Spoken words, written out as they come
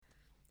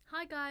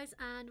Hi guys,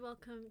 and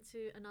welcome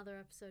to another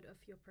episode of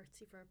Your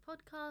Pretty Fur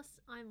podcast.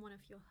 I'm one of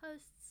your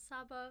hosts,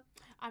 Saba.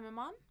 I'm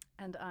Aman.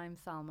 And I'm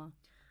Salma.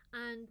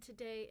 And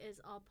today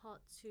is our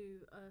part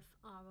 2 of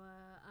our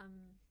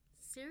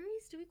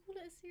series. Do we call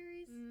it a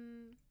series?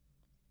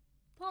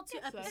 Part 2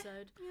 Yes, so.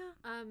 episode.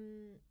 Yeah.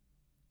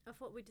 Of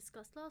what we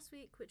discussed last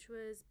week, which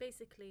was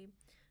basically,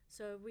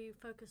 so we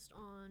focused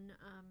on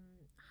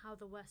how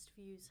the West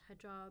views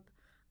hijab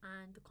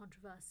and the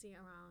controversy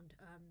around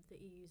the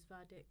EU's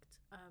verdict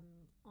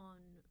on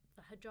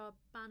the hijab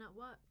ban at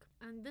work.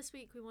 And this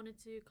week we wanted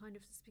to kind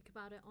of speak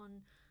about it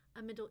on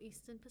a Middle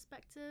Eastern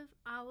perspective,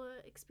 our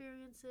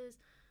experiences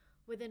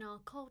within our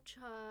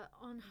culture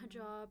on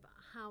hijab,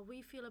 how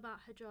we feel about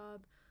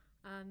hijab.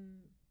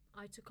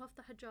 I took off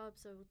the hijab,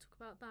 so we'll talk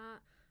about that,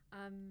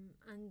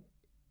 and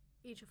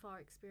each of our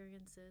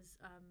experiences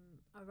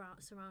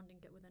around surrounding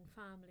it within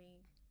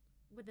family,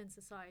 within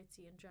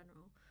society in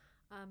general.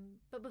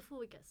 But before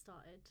we get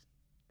started,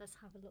 let's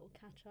have a little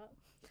catch up.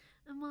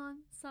 Aman,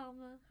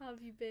 Salma, how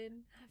have you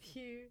been? Do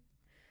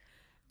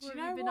you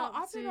know what?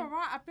 I've been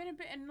alright. I've been a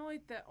bit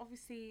annoyed that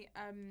obviously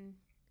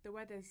the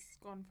weather's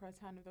gone for a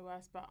turn of the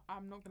worst, but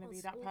I'm not going to be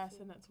it's that awful.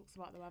 person that talks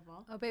about the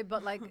weather. Oh, babe,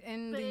 but like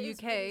in But the it is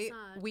UK, really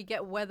sad. we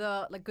get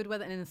weather, like good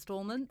weather in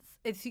installments.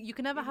 You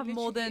can never It have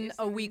more literally than is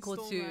a in week or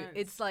two. installments.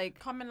 It's like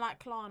Coming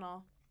like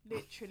Klarna,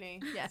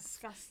 literally. Yes.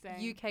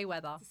 Disgusting. UK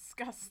weather.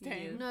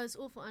 Disgusting. No, it's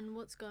awful. And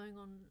what's going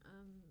on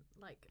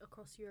like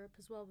across Europe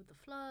as well with the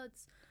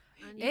floods.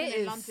 And Even It in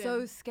is London. so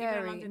Even in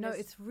scary. London, No,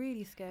 there's- it's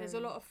really scary. There's a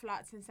lot of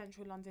flats in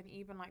central London,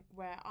 even like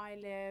where I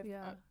live,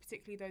 Yeah.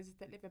 particularly those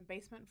that live in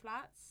basement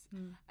flats.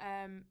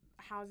 Mm.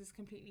 Houses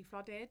completely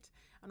flooded.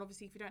 And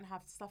obviously, if you don't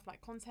have stuff like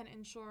content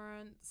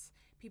insurance,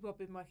 people have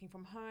been working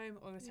from home,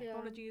 all your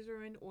technology is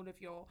ruined, all of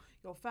your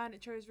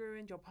furniture is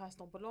ruined, your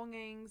personal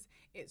belongings.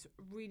 It's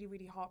really,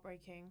 really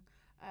heartbreaking.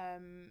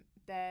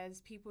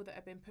 There's people that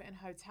have been put in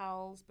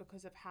hotels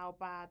because of how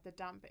bad the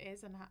damp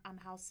is and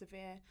how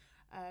severe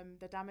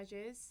the damage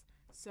is.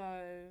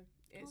 So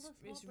it's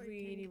that's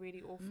really, heartbreaking.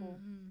 really awful.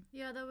 Mhm.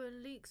 yeah, there were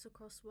leaks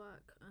across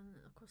work and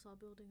across our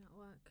building at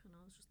work, and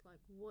I was just like,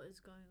 what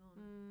is going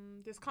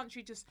on? This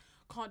country just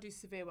can't do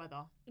severe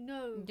weather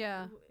No.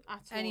 Yeah.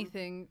 at all.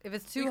 Anything. If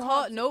it's We too can't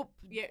hot, do- nope.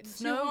 Yeah,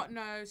 Snow. too hot,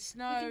 no. We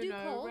Snow, can do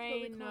no. cold,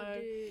 Rain, but we no.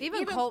 can't do...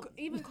 Even cold.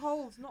 Even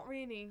cold, not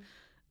really.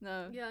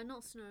 No. Yeah,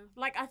 not snow.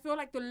 Like, I feel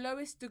like the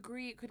lowest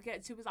degree it could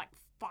get to was like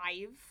 5,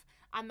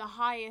 and the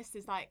highest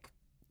is like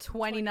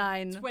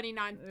 29.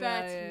 29, 30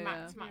 Yeah,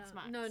 max, Yeah. max.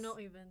 No,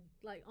 not even.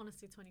 Like,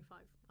 honestly, 25,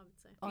 I would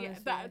say. Honestly. Yeah,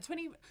 that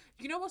 20.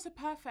 You know what's a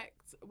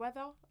perfect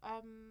weather?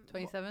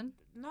 27?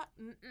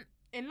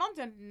 In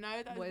London,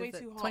 no, that What is way is it?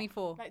 too hot.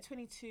 24. Like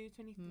 22,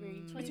 23.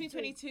 Mm. Between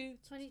 22,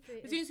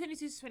 23 between is...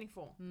 22 to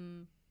 24. Mm.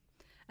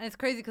 And it's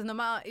crazy because no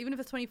matter, even if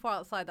it's 24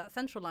 outside, that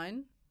central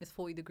line is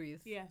 40 degrees.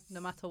 Yes.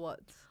 No matter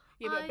what.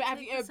 Yeah, I but have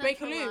take you the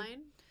Central Bakerloo?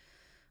 Line.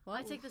 What?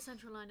 I take the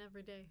Central Line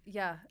every day.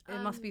 Yeah, it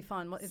must be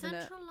fun, isn't it?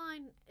 Central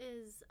Line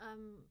is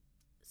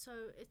so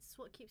it's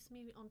what keeps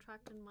me on track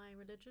in my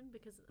religion,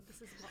 because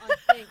this is what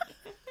I think.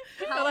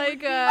 How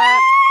Like,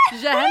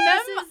 would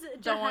Jahannam? this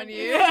is Don't want Jahannam.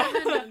 you.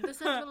 Jahannam. The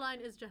Central Line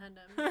is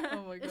Jahannam.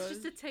 Oh my god. It's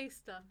just a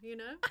taster, you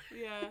know?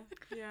 Yeah,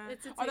 yeah.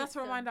 It's a Oh, that's a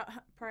taster. reminder.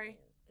 Pray.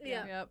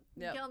 Yeah. Yep.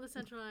 Get on the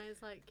Central Line,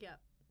 it's like, yeah.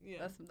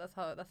 Yeah.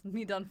 That's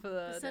me done for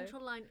the The day.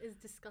 Central Line is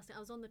disgusting. I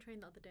was on the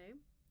train the other day,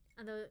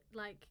 and they're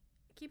like,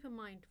 keep in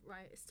mind,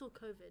 right, it's still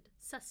COVID.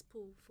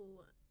 Cesspool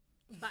for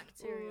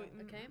bacteria,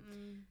 okay?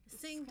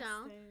 Sitting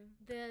down,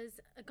 there's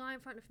a guy in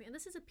front of me, and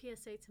this is a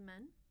PSA to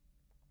men.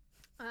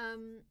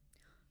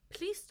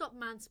 Please stop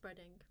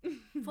manspreading,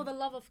 for the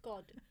love of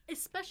God,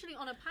 especially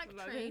on a packed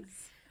train.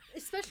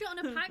 Especially on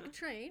a packed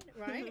train,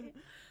 right?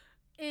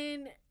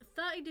 In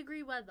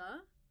 30-degree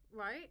weather,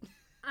 right?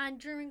 And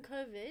during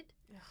COVID,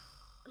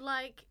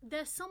 like,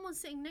 there's someone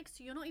sitting next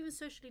to you. You're not even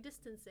socially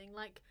distancing.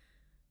 Like,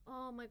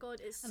 oh my God,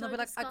 it's And so they'll be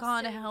like, I disgusting.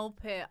 can't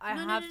help it. I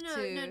no, have no,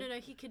 to. No,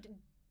 he could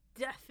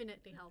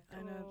definitely help it.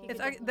 I know. He It's could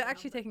definitely They're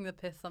actually help it. taking the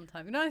piss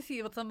sometimes. You know, I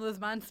see with some of those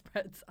man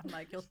spreads. I'm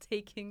like, you're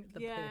taking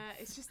the Yeah,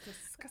 piss. it's just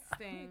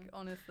disgusting. Like,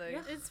 honestly.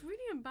 Yeah. It's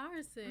really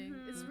embarrassing.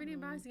 It's really Mhm.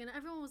 embarrassing. And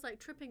everyone was like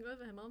tripping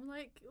over him. I'm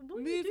like, what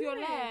are you Move your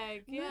doing?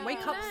 leg. Move Yeah. Wake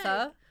your up, leg.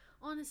 sir.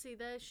 Honestly,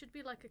 there should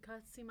be like a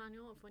courtesy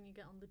manual of when you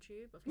get on the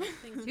tube. Of like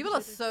things you People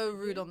are should and so shouldn't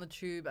rude do. on the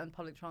tube and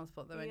public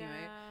transport, though. Anyway,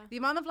 Yeah. the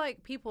amount of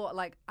like people,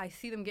 like I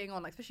see them getting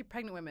on, like especially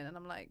pregnant women, and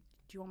I'm like,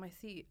 "Do you want my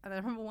seat?" And I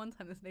remember one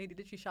time this lady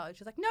literally shouted,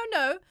 "She's like,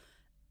 no.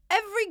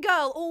 Every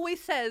girl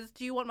always says,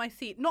 'Do you want my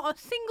seat?' Not a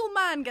single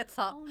man gets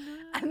up." Oh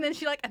no. And then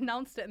she like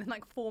announced it, and then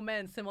like 4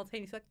 men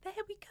simultaneously like,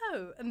 "There we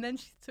go." And then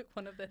she took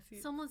one of their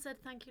seats. Someone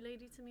said "thank you,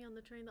 lady" to me on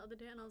the train the other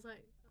day, and I was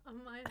like,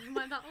 "Am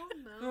I that old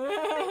now?"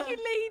 Thank you,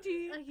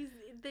 lady.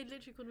 Like they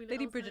literally called me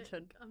Lady I was like,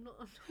 Bridgerton. I'm not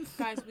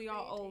Guys, we are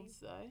lady. old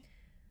though.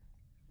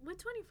 We're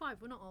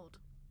 25. We're not old.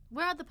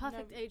 We're at the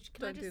perfect No, age.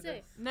 Can I don't just do say?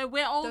 this. No,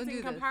 we're old Don't do in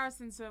this.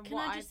 comparison to Can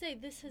what I just say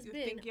this has you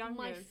been think young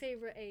my is.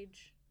 favorite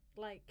age,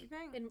 like You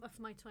think? of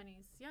my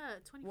 20s. Yeah,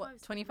 25. What,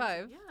 is 25?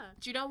 amazing. Yeah.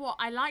 Do you know what?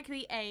 I like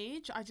the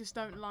age. I just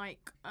don't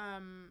like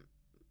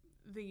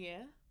the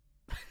year.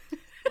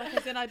 Like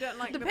as in I don't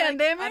like The I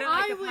pandemic? don't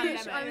like I the wish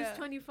pandemic. I was Yeah.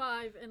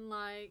 25 in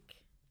like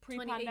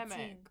Pre-pandemic.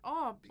 2018.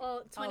 Oh, Oh,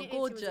 2018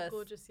 was a gorgeous.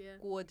 gorgeous year.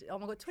 Gorgeous. Oh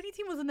my god,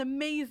 2018 was an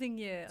amazing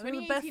year. It was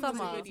the best 2018 was a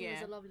summer. good 2018 was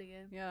year. a lovely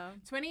year. Yeah.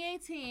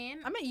 2018.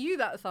 I met you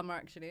that summer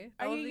actually.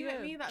 That Oh, was the you met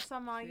year. me that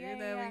summer. See, Yeah,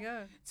 there yeah. we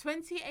go.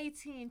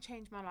 2018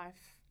 changed my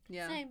life.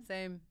 Yeah. Same.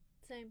 Same.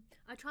 Same.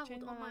 I travelled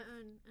Changed my on my life.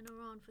 own in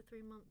Iran for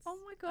 3 months. Oh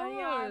my god. Oh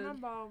yeah, I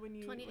remember when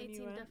you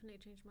 2018 went. definitely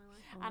changed my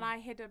life. And I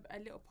hid a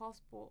little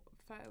passport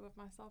photo of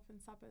myself in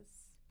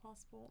Saba's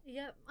passport.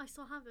 Yep, I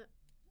still have it.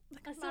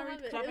 I still married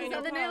have it. couple. It was Club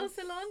at the in nail your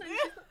salon. And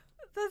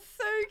That's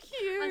so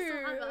cute. I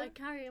still have it. I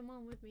carry it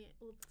mum with me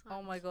all the time.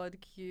 Oh my god,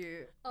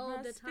 cute. All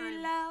the Must be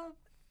time. love.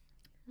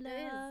 It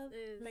is, it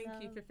is.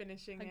 Thank you for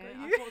finishing I it.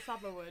 got I you. thought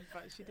Saba would,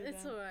 but she didn't.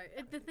 It's alright.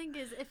 The thing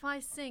is, if I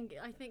sing,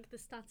 I think the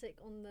static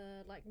on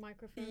the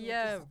microphone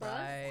Yeah, will disperse,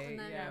 right, and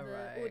then yeah, the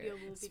right. audio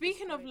will be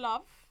Speaking of destroyed.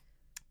 love,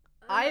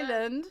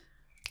 Island.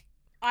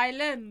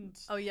 Island.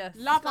 Oh yes.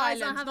 Love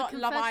Guys, I Island, have a not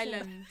Love confession.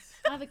 Island.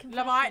 I have a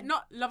confession.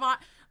 Not Love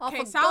Island. Oh, Okay,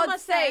 for Salma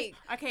God's says. sake.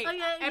 Okay, Oh,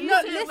 yeah, every you No,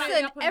 said single it.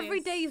 listen. up on Every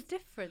this. day is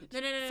different.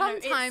 No.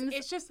 Sometimes.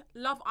 It's just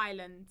Love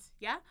Island,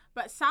 yeah.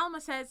 But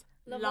Salma says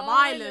Love, Love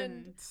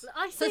Island.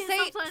 I So say it say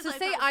sometimes so like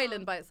say that as Island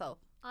well. by itself.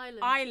 Island.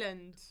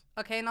 Island.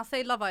 Okay, and I'll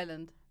say Love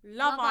Island.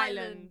 Love Love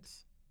Island.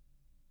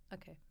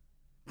 Okay.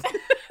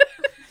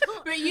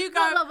 But you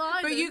Not go.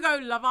 Love But you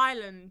Island. go Love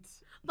Island.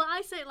 But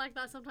I say it like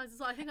that sometimes as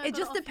well. I think I It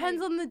just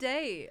depends on the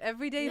day.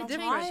 Every day is Love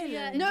different. Island.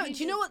 Yeah, it No, do changes.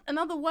 you know what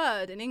another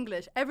word in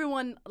English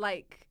everyone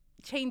like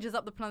changes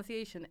up the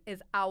pronunciation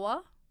is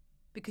our,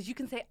 because you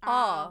can say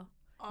our.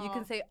 You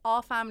can say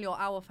our family or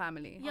our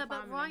family. Yeah, Our but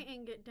family.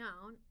 writing it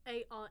down,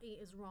 ARE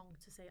is wrong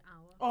to say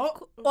our.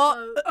 Oh.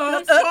 Or- So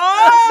this-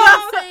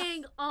 Oh.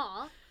 saying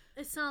R,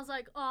 it sounds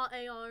like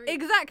RARE.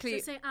 Exactly.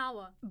 So say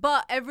our.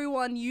 But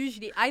everyone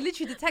usually, I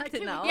literally detect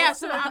Like, it now. Yeah,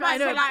 so I might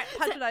say like.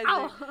 patronizing.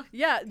 our.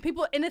 Yeah,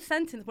 people in a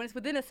sentence, when it's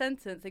within a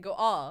sentence, they go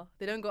our.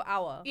 They don't go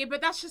our. Yeah,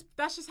 but that's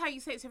just how you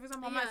say it. So for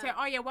example, I might Yeah. say,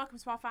 "Oh yeah, welcome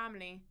to our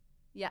family."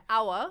 Yeah,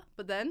 our.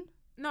 But then.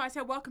 No, I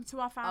said, "Welcome to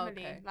our family."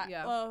 Okay, Like,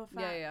 yeah. oh,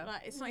 Yeah.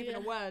 Like it's not even a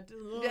Yeah. word.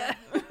 Yeah.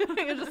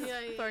 You're just Yeah,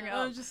 yeah, throwing it yeah.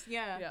 out. Just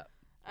yeah. Yeah.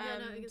 Yeah,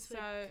 no, it gets so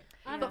weird.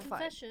 I have But a fine.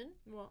 confession.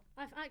 what?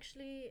 I've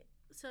actually,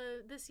 so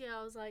this year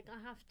I was like,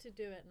 I have to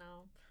do it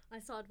now. I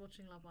started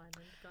watching Love Island,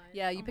 guys.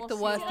 Yeah, you And picked the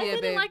what's worst your- I year,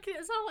 didn't babe. like it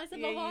as well. I said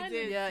Yeah, Love you Island.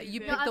 did. Yeah, You you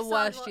did. picked But the I've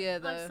started worst year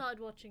I've though. started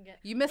watching it.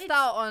 You missed It's-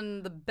 out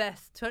on the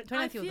best. I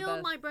 2019 was the feel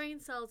best. my brain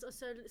cells are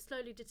so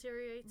slowly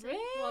deteriorating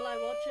Really? while I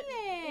watch it.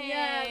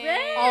 Yeah,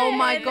 really. Oh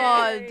my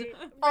God.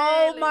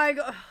 Oh Really. my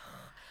god.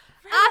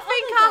 Who's I the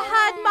think other I girl?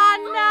 had What's the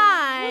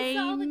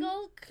my other name.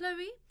 girl?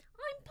 Chloe.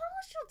 I'm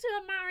partial to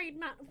a married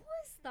man. What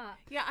is that?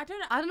 Yeah, I don't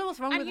know. I don't know what's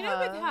wrong And with you her.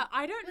 know, with her,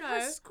 I don't With her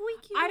know.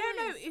 squeaky I don't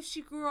know voice. if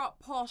she grew up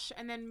posh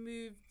and then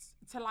moved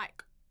to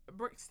like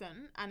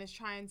Brixton and is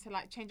trying to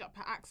like change up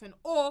her accent,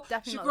 or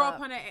Definitely she not grew up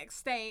that. on an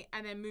estate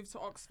and then moved to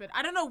Oxford.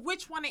 I don't know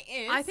which one it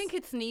is. I think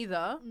it's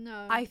neither.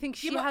 No. I think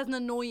she Yeah, but- has an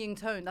annoying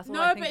tone. That's what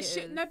no, I think but it she,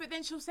 is. no, but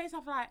then she'll say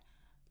stuff like,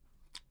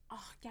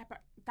 "Oh yeah,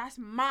 but that's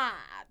mad,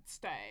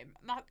 Stone."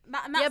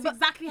 And that's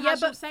exactly how yeah,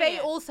 she'll but say Faye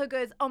it. also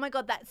goes, "Oh my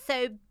god, that's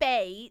so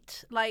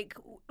bait." Like,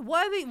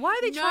 why are they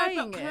no,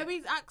 trying but it?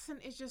 Chloe's accent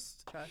is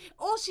just, Trash.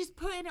 or she's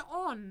putting it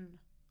on.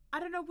 I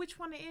don't know which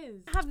one it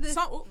is. I have this-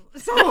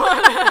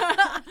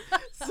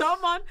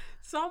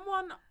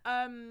 Someone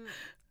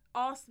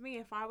asked me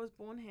if I was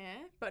born here,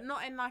 but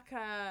not in like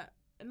a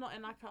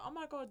oh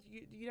my god,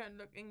 you don't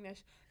look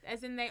English.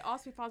 As in, they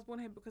asked me if I was born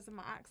here because of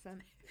my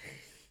accent.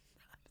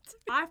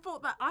 I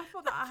thought that I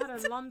had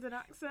a London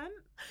accent.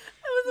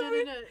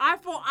 No. I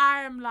thought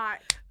I am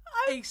like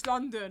East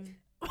London.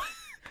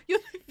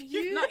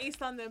 You Not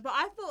East London, but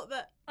I thought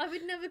that I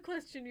would never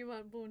question you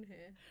weren't born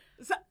here.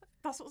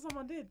 that's what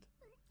someone did.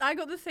 I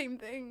got the same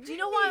thing. Do you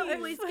know what I Please.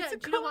 always Swear to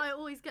get? Do you know God. what I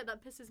always get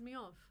that pisses me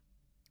off?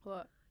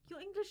 What? Your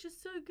English is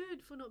so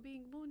good for not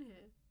being born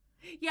here.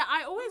 Yeah,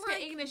 I always I'm get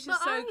like, English is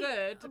but so I-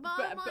 good. But,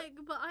 I'm like,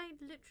 but I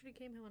literally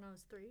came here when I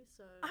was 3,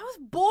 so. I was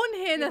born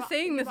here and Yeah, they're but-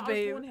 saying yeah, this, but I was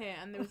babe. born here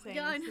and they were saying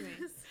Yeah, I this know.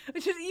 to me.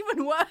 Which is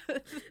even worse.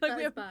 That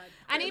Like, is bad.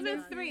 And That is even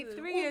bad.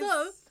 three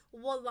Although, is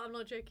wallah, I'm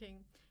not joking.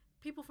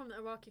 People from the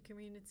Iraqi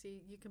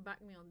community, you can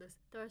back me on this.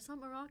 There are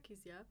some Iraqis,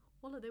 yeah.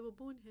 Wallah, they were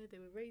born here, they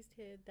were raised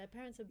here, their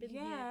parents have been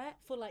here Yeah.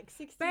 for like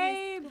 60 years.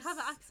 Babes. They have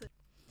an accent.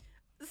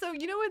 So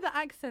you know with the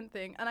accent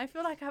thing, and I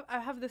feel like I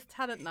have this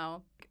talent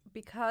now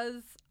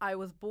because I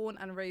was born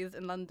and raised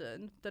in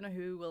London. Don't know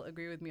who will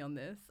agree with me on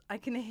this. I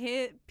can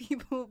hear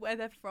people where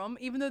they're from,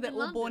 even though they're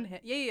In all born London?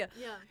 here. Yeah.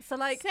 Yeah. So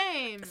like,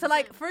 same.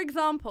 Same. for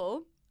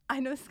example, I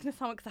know it's gonna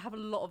sound because I have a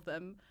lot of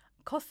them.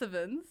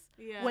 Kosovans,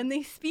 Yeah. when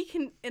they speak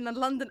in a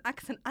London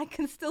accent, I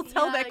can still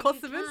tell Yeah, they're you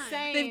Kosovan. can.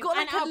 Same. They've got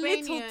And like a little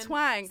Albanian.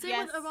 twang. Same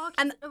Yes. with Iraqis.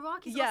 And-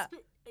 Iraqis yeah.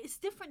 it's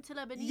different to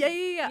Lebanese. Yeah.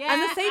 Yeah,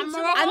 And the same and and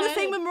the Moroccan.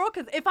 same with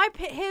Moroccans. If I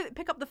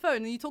pick up the phone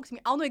and you talk to me,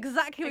 I'll know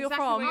exactly where Exactly you're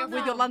where from you're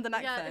with your from. London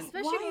Yeah, accent.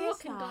 especially Why is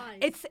Moroccan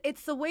that? guys.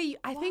 It's the way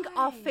I think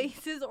our Why?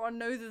 faces or our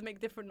noses make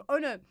different. Oh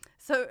no!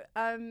 So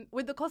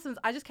with the Kosovans,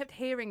 I just kept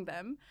hearing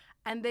them,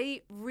 and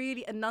they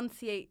really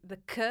enunciate the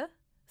k.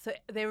 So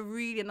they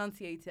really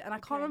enunciate it, and I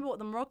can't Okay. remember what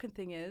the Moroccan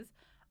thing is.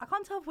 I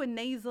can't tell if we're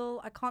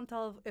nasal. I can't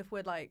tell if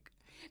we're like.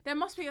 There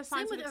must be a Same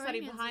with scientific study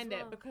Iranians as behind well.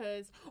 it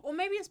because, or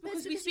maybe it's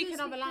because we speak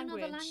another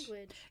language.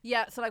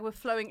 Yeah, so like we're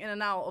flowing in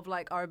and out of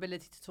like our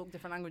ability to talk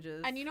different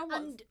languages. And you know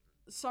what? And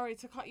Sorry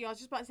to cut you. I was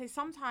just about to say,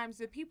 sometimes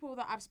the people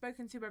that I've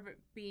spoken to, whether it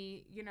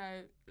be, you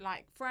know,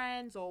 like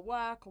friends or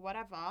work or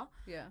whatever,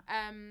 yeah,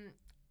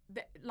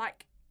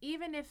 like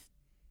even if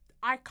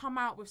I come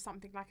out with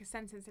something like a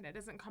sentence and it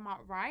doesn't come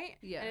out right,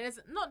 Yeah. and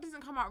it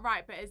doesn't come out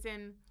right, but as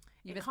in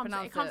You it comes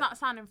mispronounce out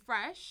sounding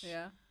fresh,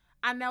 yeah,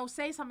 and they'll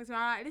say something to me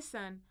like,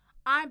 listen,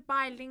 I'm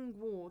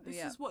bilingual. This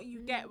Yeah. is what you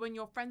get when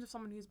you're friends with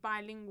someone who's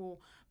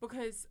bilingual,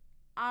 because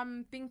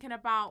I'm thinking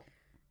about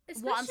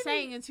what I'm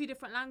saying in two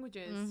different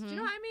languages. Do you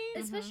know what I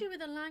mean? Especially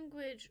with a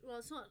language, well,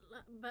 it's not,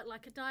 but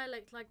like a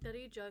dialect like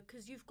Darija,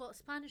 because you've got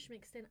Spanish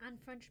mixed in and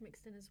French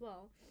mixed in as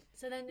well.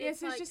 So then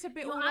Yes, it's it's just a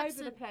bit your all over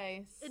the accent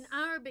place. In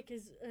Arabic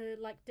is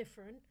like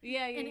different.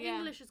 Yeah. In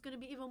English, it's going to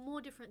be even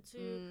more different to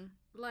Mm.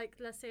 like,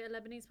 let's say, a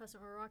Lebanese person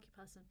or a Iraqi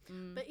person.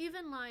 But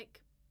even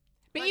like.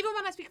 But like- even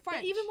when I speak French,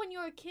 But even when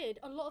you're a kid,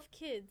 a lot of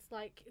kids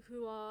like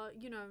who are,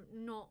 you know,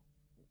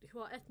 who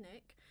are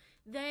ethnic,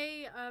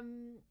 they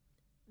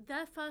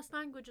their first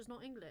language is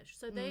not English,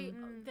 so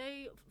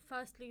they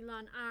firstly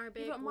learn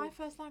Arabic but my or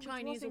first language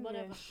Chinese was or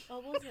whatever. English. Oh,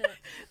 was it?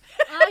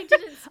 I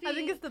didn't speak. I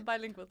think it's the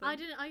bilingual thing.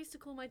 I used to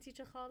call my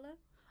teacher Khala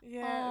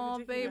yeah, Oh,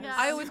 babe. ridiculous.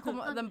 I always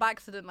call them by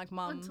accident like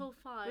mum. until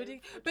 5.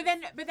 But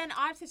then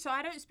I've said, so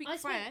I don't speak I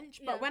spoke- French,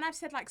 yeah. but when I've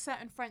said like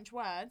certain French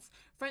words,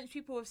 French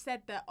people have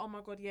said that, oh my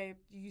god, yeah,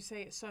 you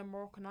say it so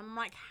Moroccan. I'm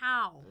like,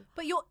 how?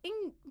 But you're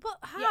but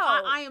how?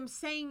 Yeah, I am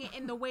saying it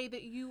in the way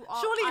that you are.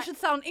 Surely it should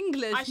sound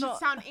English. I should not...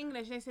 sound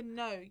English. They said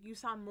no, you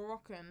sound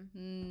Moroccan.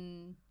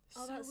 Mm,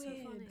 Oh, that's so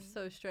funny.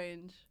 so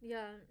strange.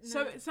 Yeah.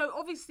 So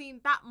obviously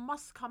that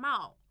must come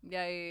out.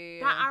 Yeah.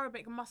 That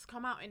Arabic must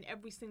come out in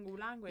every single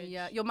language.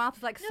 Yeah, your mouth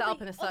is like set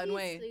up in a certain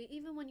way. Obviously,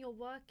 even when you're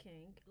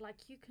working, like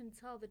you can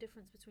tell the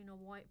difference between a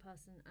white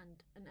person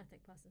and an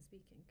ethnic person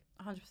speaking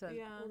 100%.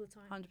 Yeah. all the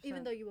time, 100%.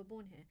 even though you were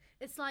born here.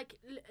 It's like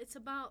it's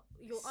about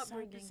your So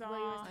upbringing.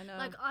 bizarre. I know.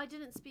 Like I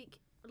didn't speak,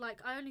 like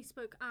I only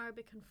spoke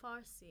Arabic and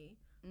Farsi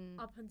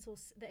up until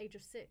the age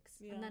of 6,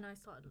 Yeah. and then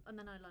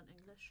I learned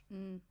English.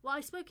 Mm, Well,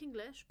 I spoke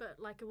English, but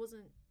like it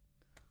wasn't.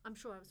 I'm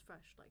sure I was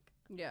fresh. Like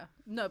yeah.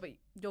 No, but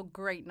you're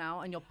great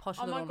now and you're posher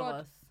Oh than my all God.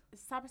 of us.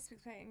 Sabah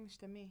speaks better English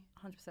than me.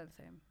 100%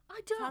 same.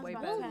 I don't Sounds Way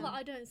about know ten. that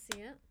I don't see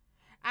it.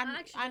 And I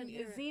actually don't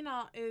hear it.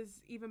 Zena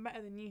is even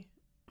better than you.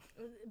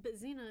 But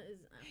Zena is.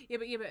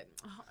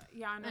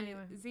 Yeah, I know.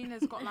 Anyway.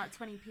 Zena's got like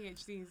 20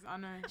 PhDs. I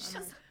know.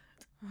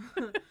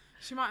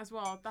 She might as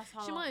well. That's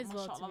how. She might as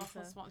well, to mashallah, be that's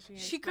how fair. smart she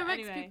is. She But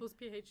corrects anyway, people's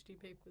PhD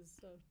papers.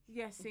 So.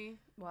 Yeah, see.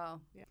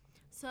 Wow.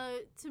 So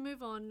to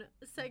move on,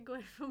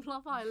 segue from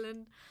Love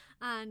Island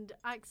and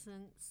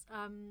accents.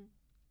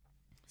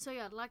 So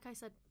yeah, like I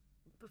said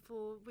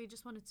before, we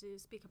just wanted to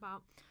speak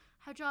about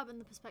hijab and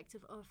the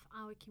perspective of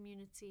our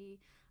community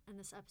in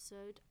this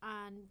episode,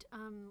 and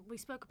we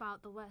spoke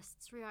about the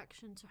West's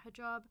reaction to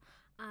hijab,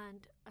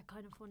 and I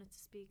kind of wanted to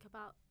speak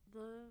about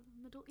the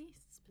Middle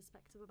East's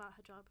perspective about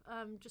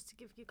hijab. Just to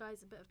give you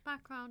guys a bit of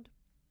background,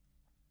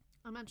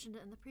 I mentioned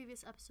it in the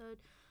previous episode.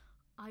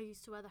 I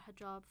used to wear the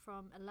hijab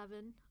from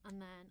 11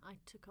 and then I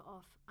took it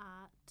off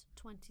at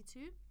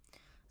 22.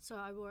 So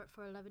I wore it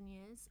for 11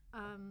 years,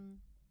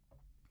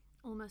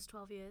 almost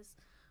 12 years.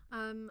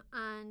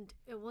 And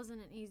it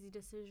wasn't an easy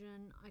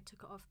decision. I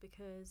took it off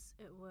because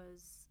it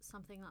was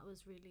something that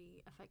was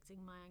really affecting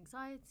my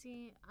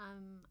anxiety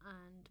and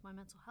my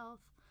mental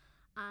health.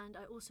 And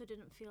I also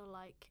didn't feel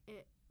like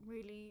it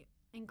really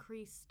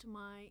increased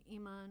my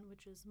iman,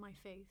 which is my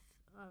faith,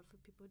 for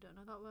people who don't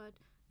know that word.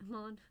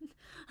 Iman.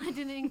 I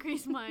didn't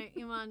increase my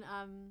iman,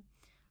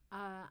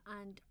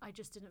 and I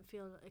just didn't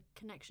feel a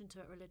connection to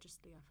it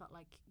religiously. I felt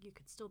like you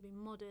could still be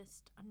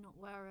modest and not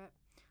wear it,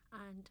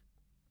 and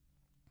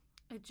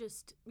it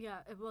just,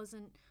 it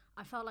wasn't.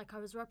 I felt like I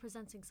was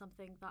representing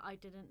something that I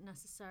didn't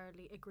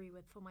necessarily agree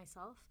with for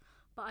myself,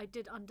 but I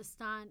do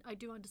understand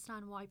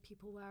why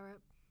people wear it.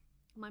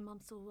 My mum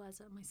still wears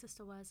it. My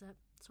sister wears it.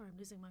 Sorry, I'm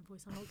losing my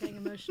voice. I'm not getting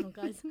emotional,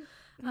 guys.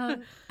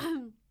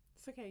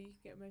 It's okay. You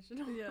can get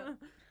emotional.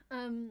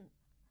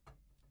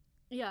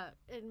 Yeah.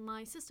 And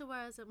my sister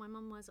wears it. My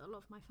mum wears it. A lot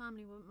of my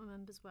family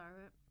members wear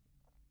it.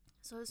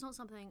 So it's not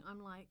something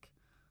I'm like,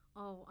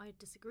 oh, I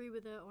disagree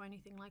with it or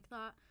anything like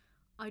that.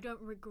 I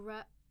don't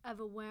regret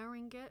ever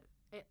wearing it.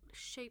 It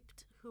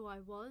shaped who I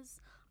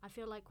was. I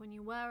feel like when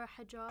you wear a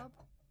hijab,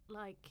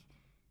 like,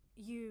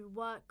 you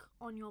work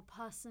on your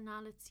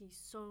personality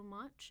so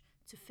much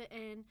to fit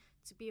in,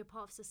 to be a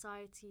part of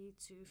society,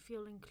 to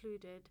feel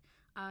included,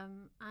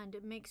 and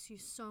it makes you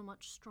so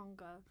much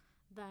stronger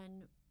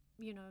than,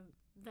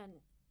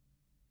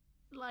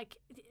 like,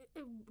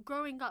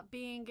 growing up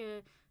being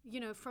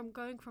from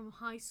going from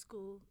high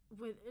school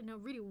in a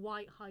really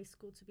white high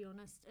school, to be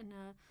honest,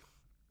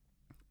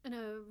 in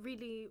a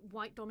really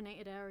white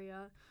dominated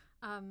area,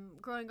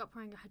 growing up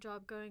wearing a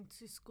hijab, going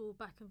to school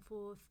back and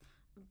forth,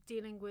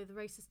 dealing with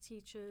racist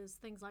teachers,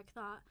 things like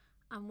that,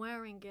 and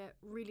wearing it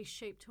really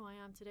shaped who I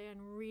am today and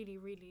really,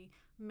 really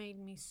made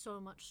me so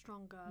much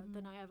stronger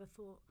than I ever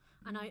thought.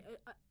 And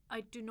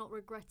I do not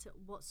regret it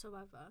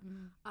whatsoever.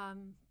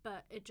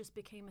 But it just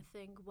became a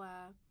thing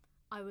where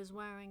I was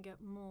wearing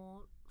it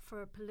more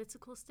for a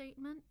political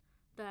statement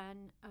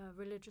than a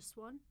religious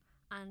one.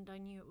 And I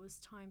knew it was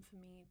time for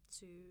me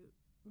to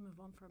move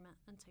on from it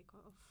and take it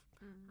off.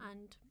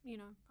 And, you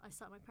know, I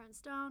sat my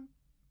parents down.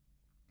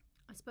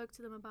 I spoke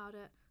to them about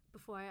it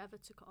before I ever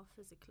took it off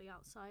physically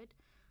outside.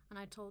 And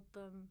I told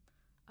them,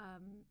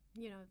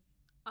 you know,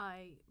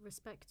 I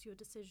respect your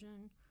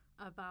decision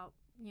about,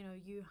 you know,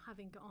 you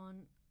having it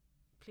on.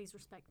 Please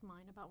respect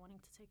mine about wanting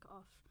to take it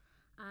off.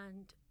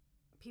 And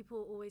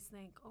people always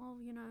think, oh,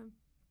 you know,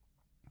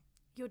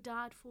 your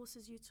dad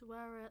forces you to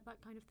wear it,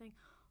 that kind of thing.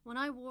 When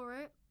I wore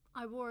it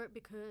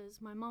because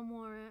my mum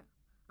wore it,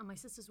 and my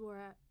sisters wore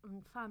it,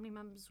 and family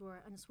members wore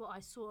it, and it's what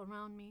I saw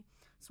around me.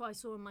 It's what I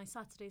saw in my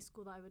Saturday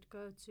school that I would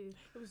go to.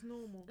 It was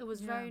normal. It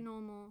was very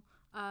normal,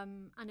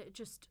 and it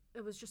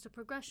was just a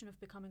progression of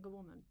becoming a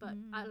woman. But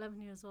at 11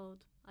 years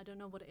old, I don't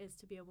know what it is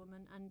to be a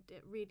woman, and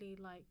it really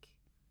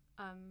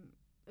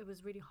it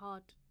was really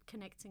hard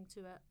connecting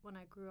to it when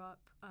I grew up,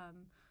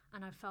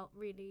 and I felt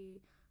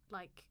really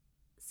like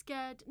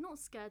scared. Not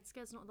scared.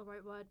 Scared's not the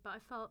right word, but I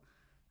felt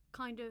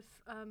kind of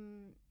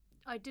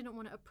I didn't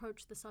want to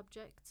approach the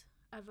subject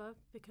ever,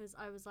 because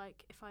I was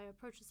like, if I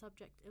approach the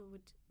subject, it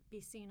would be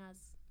seen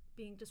as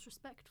being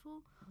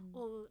disrespectful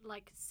or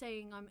like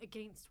saying I'm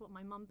against what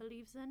my mum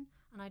believes in,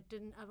 and I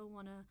didn't ever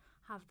want to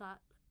have that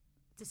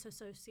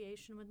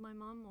disassociation with my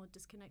mum or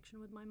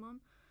disconnection with my mum.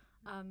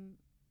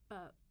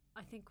 But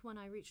I think when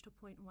I reached a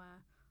point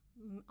where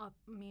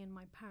me and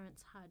my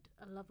parents had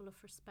a level of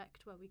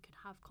respect where we could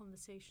have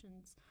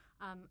conversations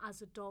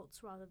as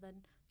adults rather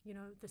than, you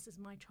know, this is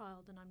my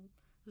child and I'm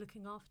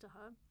looking after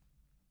her,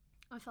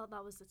 I felt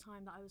that was the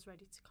time that I was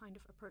ready to kind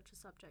of approach the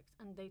subject,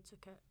 and they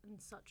took it in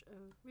such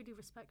a really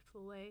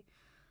respectful way.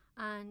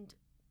 And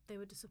they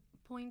were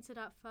disappointed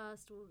at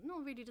first, or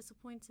not really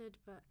disappointed,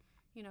 but,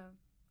 you know,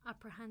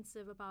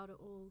 apprehensive about it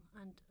all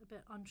and a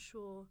bit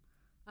unsure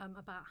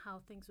about how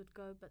things would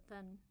go. But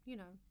then, you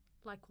know,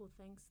 like all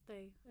things,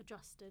 they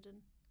adjusted and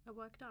it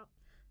worked out.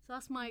 So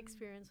that's my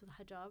experience with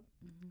hijab.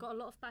 Got a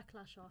lot of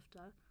backlash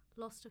after,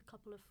 lost a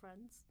couple of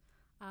friends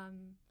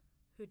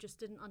who just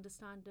didn't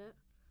understand it.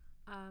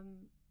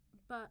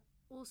 But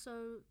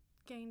also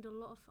gained a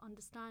lot of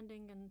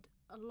understanding and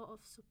a lot of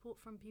support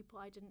from people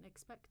I didn't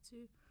expect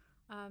to.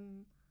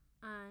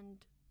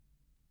 And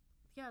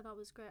yeah, that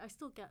was great. I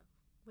still get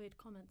weird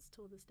comments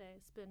till this day.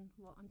 It's been,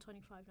 what, I'm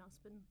 25 now. It's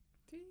been...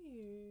 Do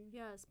you?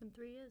 Yeah, it's been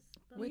 3 years.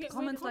 Weird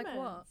comments like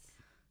what?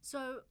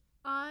 So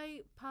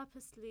I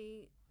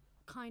purposely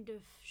kind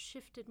of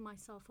shifted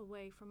myself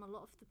away from a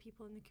lot of the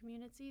people in the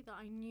community that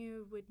I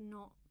knew would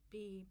not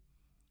be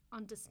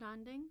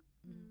understanding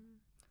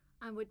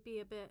and would be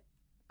a bit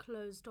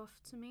closed off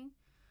to me,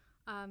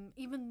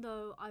 even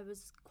though I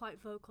was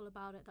quite vocal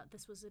about it, that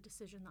this was a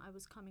decision that I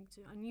was coming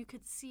to, and you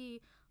could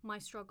see my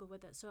struggle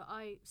with it. So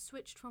I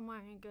switched from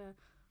wearing a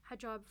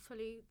hijab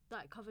fully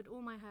that covered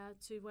all my hair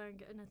to wearing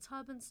it in a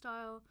turban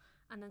style,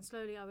 and then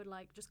slowly I would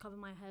like just cover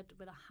my head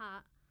with a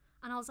hat.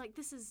 And I was like,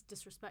 this is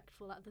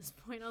disrespectful at this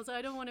point. I was like,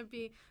 I don't want to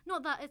be,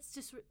 not that it's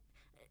just,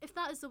 if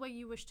that is the way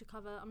you wish to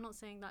cover, I'm not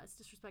saying that it's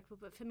disrespectful,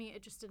 but for me,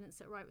 it just didn't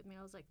sit right with me.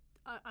 I was like,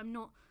 I'm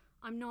not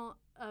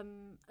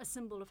a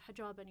symbol of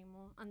hijab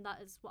anymore, and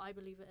that is what I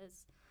believe it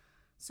is.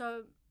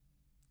 So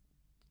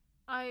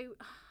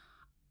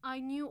I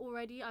knew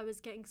already I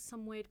was getting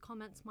some weird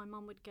comments. My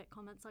mum would get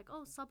comments like,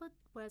 oh, Sabah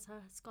wears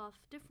her scarf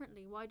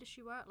differently. Why does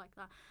she wear it like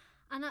that?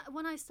 And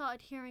when I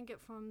started hearing it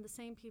from the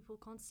same people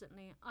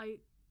constantly, I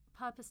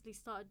purposely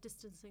started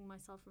distancing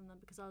myself from them,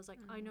 because I was like,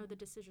 I know the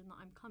decision that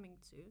I'm coming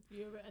to.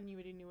 You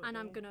already knew it. And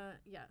I'm gonna,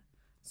 yeah.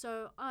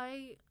 So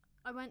I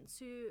went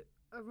to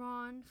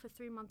Iran for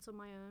 3 months on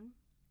my own.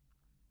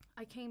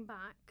 I came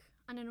back,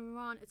 and in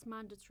Iran it's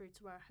mandatory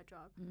to wear a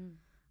hijab.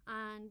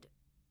 And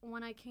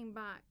when I came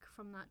back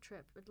from that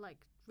trip, it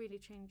like really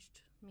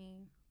changed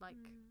me, like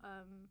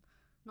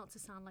not to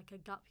sound like a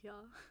gap year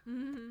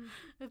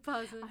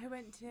person. I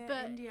went to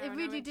But India it and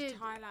really I went did. to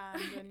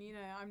Thailand, and you know,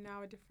 I'm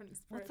now a different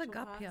spiritual What's a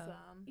gap year?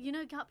 person. You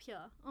know gap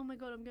year? Oh my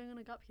god, I'm going on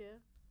a gap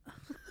year.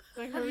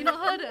 Like, Have you not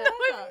heard it?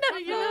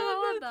 I've You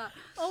never heard that?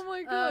 Oh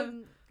my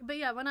god. But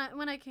yeah, when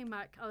I came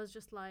back, I was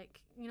just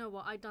like, you know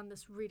what? I'd done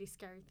this really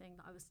scary thing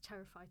that I was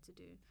terrified to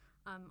do.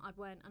 I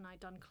went and I'd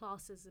done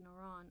classes in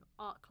Iran,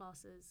 art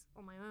classes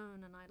on my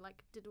own, and I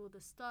like did all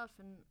this stuff.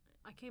 And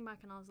I came back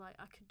and I was like,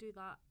 I could do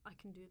that. I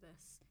can do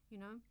this, you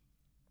know?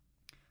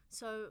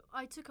 So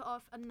I took it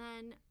off, and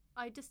then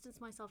I distanced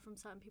myself from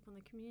certain people in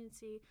the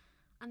community.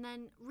 And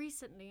then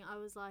recently I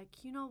was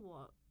like, you know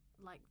what?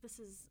 Like, this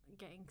is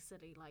getting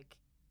silly. Like,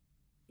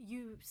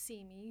 you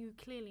see me, you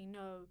clearly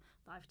know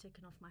that I've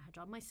taken off my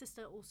hijab. My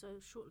sister also,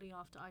 shortly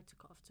after I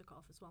took it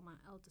off as well, my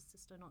eldest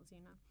sister, not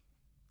Zina.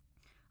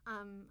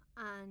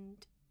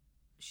 And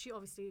she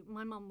obviously,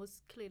 my mum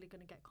was clearly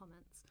going to get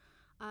comments.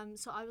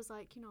 So I was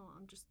like, you know what,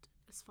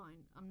 it's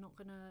fine. I'm not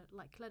going to,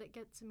 like, let it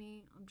get to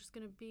me. I'm just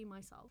going to be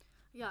myself.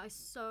 Yeah, I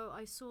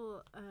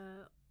saw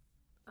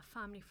a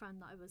family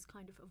friend that I was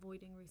kind of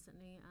avoiding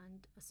recently,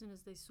 and as soon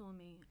as they saw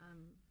me,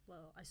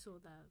 well, I saw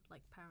their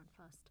like parent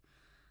first,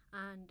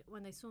 and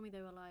when they saw me,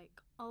 they were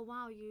like, "Oh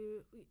wow,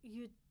 you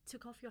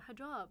took off your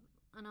hijab,"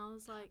 and I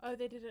was like, Oh,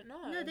 they didn't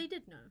know. "No, they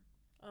did know.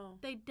 Oh.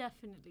 They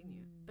definitely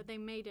knew, but they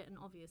made it an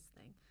obvious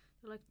thing."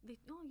 They're like,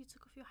 "Oh, you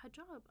took off your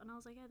hijab," and I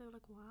was like, "Yeah." They were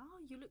like, "Wow,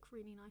 you look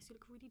really nice. You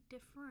look really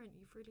different.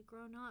 You've really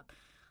grown up,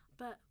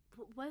 but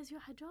where's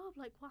your hijab?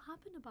 Like, what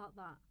happened about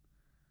that?"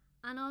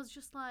 And I was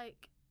just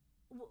like,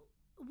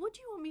 what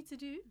do you want me to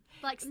do?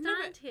 Like,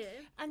 stand here?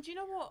 And do you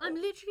know what? I'm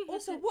literally here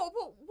also, to...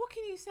 what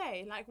can you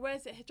say? Like,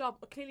 where's the hijab?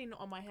 Clearly not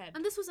on my head.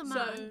 And this was a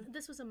man. So-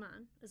 This was a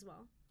man as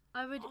well.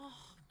 I would, Oh,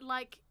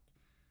 like,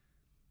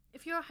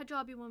 if you're a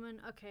hijabi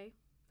woman, okay,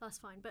 that's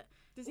fine. But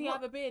does he what-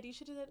 have a beard? You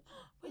should have said,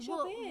 "Where's your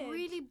what beard?"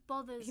 really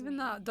bothers Even me...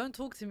 that, don't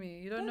talk to me.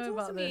 You don't know talk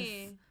about to this.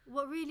 me.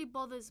 What really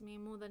bothers me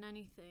more than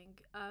anything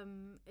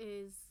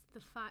is the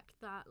fact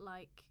that,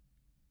 like,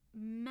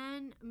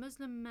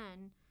 Muslim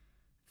men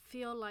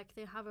feel like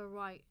they have a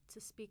right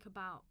to speak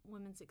about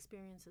women's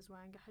experiences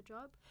wearing a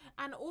hijab.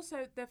 And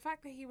also the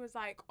fact that he was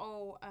like,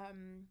 "Oh,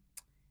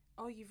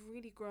 you've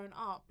really grown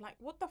up." Like,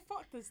 what the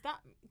fuck does that?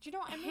 Do you know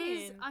what I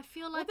mean? I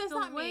feel What like does the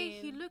that way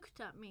he mean? looked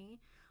at me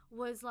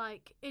was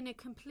like in a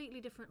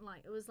completely different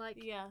light. It was like,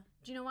 Yeah,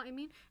 do you know what I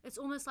mean? It's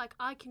almost like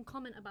I can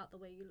comment about the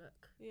way you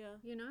look, yeah.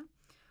 you know?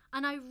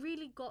 And I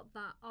really got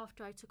that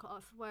after I took it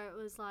off, where it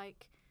was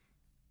like,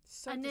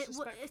 So and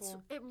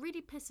disrespectful. it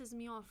really pisses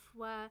me off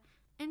where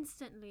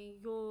instantly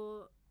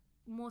you're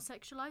more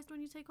sexualized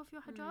when you take off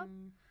your hijab,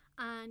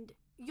 and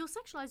you're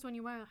sexualized when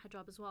you wear a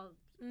hijab as well.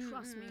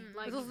 Trust me.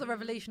 Like, It's also the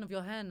revelation of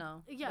your hair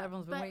now. that yeah,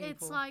 everyone's been but waiting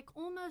it's for. like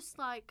almost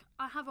like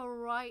I have a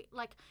right.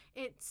 Like,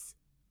 it's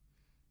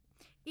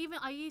even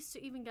I used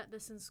to even get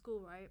this in school,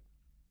 right?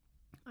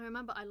 I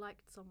remember I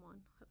liked someone.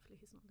 Hopefully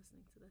he's not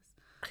listening to this.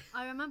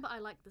 I remember I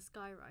liked this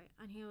guy, right?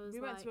 And he was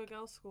We like, went to a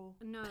girls' school.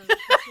 no,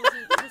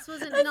 this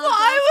wasn't no what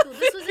I girls' was school.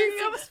 This was in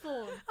thinking. sixth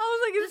form. I was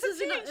like, This it's was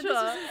a in teacher. this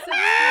was in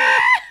sixth form.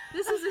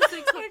 This was in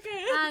sixth form.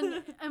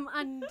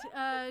 Okay.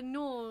 And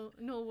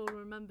Noor will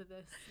remember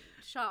this.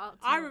 Shout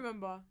out to I Noor.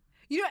 remember.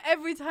 You know,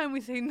 every time we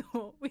say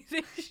no, we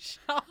say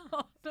shout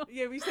out.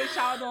 Yeah, we say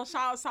shout out,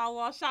 shout out,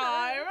 Salwa, shout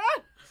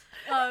out.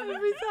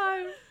 Every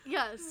time.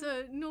 Yeah,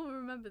 so Noor will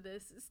remember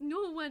this.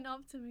 Noor went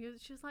up to me and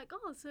she was like,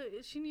 "Oh," so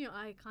she knew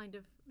I kind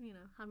of,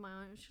 had my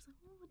own. She was like,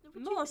 "Oh, what do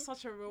you Noah's think?"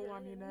 such a real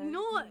one, you know.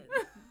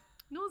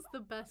 Noor's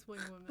the best wing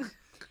woman.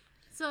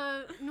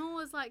 So Noor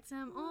was like to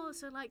him, "Oh,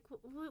 so like,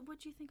 what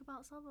do you think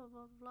about blah blah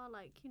blah blah?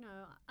 Like,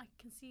 I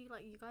can see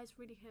like you guys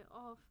really hit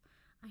off."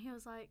 And he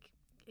was like,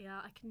 "Yeah,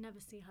 I can never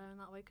see her in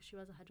that way because she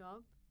wears a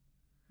hijab."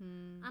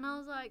 And I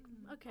was like,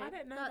 "Okay, I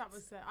didn't know that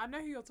was it. I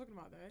know who you're talking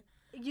about though.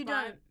 you But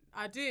don't.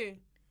 I do.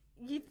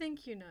 You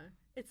think you know?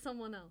 It's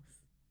someone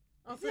else.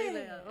 I'll tell you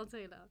later. I'll tell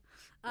you later."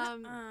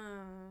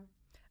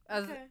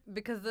 Okay.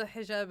 Because the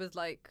hijab is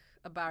like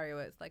a barrier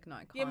where it's like, no, I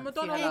can't Yeah, see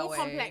Madonna her that Hall way.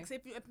 Complex.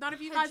 If none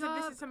of you guys have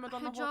listened to Hijab-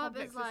 Madonna Hall hijab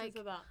Complex, is listen like-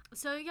 to that.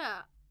 So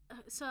yeah,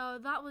 so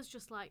that was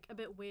just like a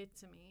bit weird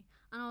to me,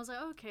 and I was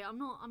like, okay, I'm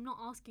not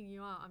asking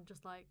you out. I'm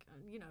just like,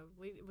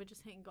 we're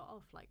just hitting it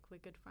off, like we're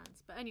good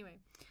friends. But anyway,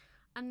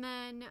 and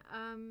then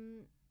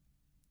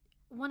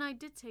when I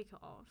did take it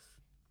off,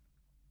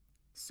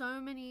 so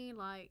many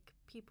like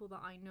people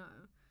that I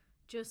know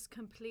just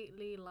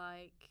completely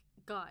like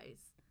guys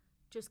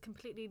just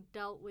completely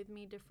dealt with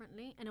me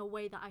differently in a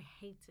way that I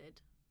hated.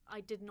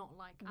 I did not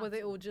like. Were at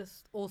they all. all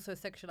just also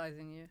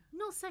sexualizing you?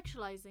 Not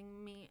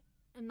sexualizing me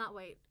in that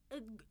way.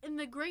 In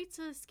the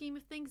greater scheme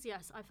of things,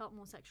 yes, I felt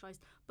more sexualized,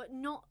 but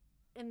not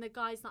in the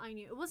guys that I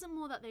knew. It wasn't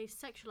more that they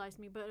sexualized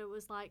me, but it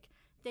was like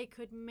they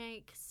could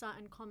make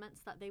certain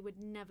comments that they would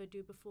never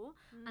do before,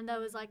 and there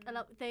was like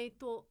they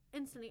thought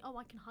instantly, "Oh,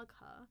 I can hug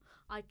her.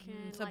 I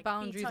can So like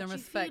boundaries be and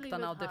respect touchy-feely are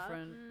now with her.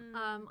 different.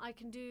 I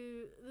can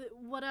do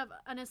whatever,"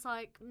 and it's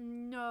like,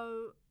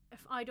 no,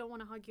 if I don't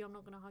want to hug you, I'm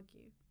not gonna hug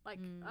you. Like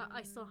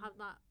I still have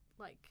that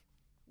like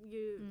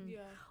you. Yeah.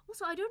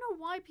 Also, I don't know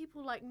why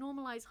people like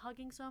normalize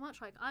hugging so much.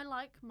 Like, I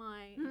like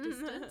my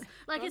distance.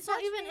 Like, Don't it's not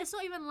touch even me. it's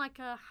not even like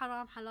a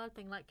haram halal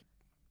thing. Like,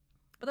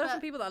 But there are some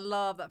But- people that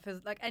love that,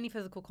 like any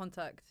physical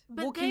contact.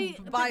 but Walking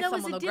but by there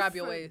was someone, a they'll grab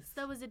your difference. waist.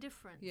 There was a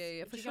difference.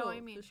 Yeah, Do for you sure. get what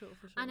I mean? For sure.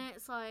 And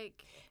it's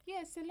like,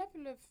 Yeah, it's a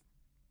level of.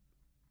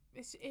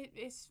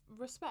 It's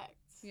respect.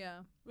 Yeah.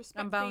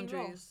 Respect And being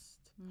boundaries.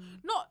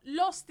 lost. Not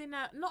lost in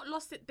a. Not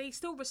lost. They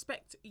still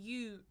respect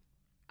you,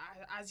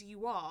 as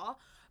you are,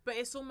 but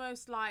it's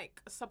almost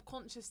like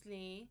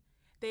subconsciously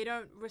they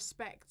don't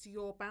respect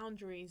your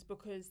boundaries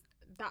because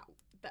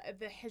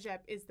the hijab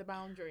is the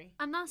boundary.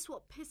 and that's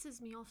what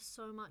pisses me off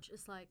so much.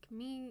 Is like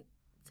me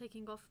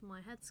taking off my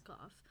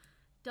headscarf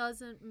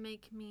doesn't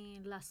make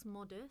me less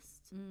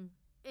modest.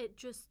 It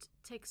just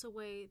takes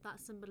away that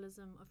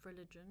symbolism of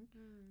religion,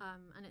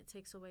 and it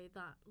takes away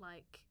that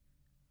like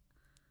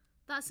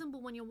that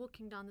symbol when you're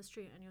walking down the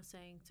street and you're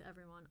saying to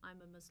everyone, "I'm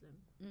a Muslim,"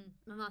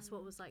 and that's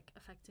what was like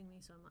affecting me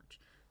so much.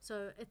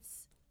 So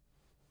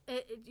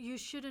you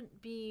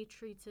shouldn't be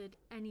treated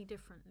any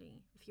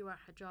differently if you wear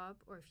hijab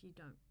or if you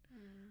don't.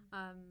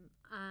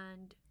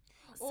 And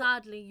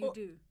sadly you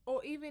do.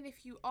 Or even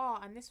if you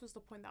are, and this was the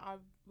point that I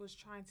was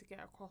trying to get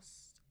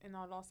across in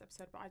our last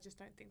episode, but I just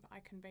don't think that I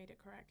conveyed it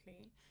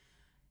correctly.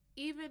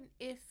 Even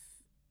if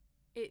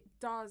it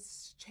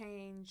does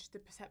change the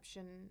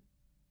perception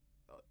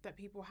that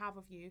people have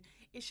of you,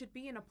 it should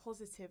be in a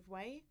positive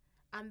way.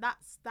 And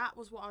that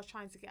was what I was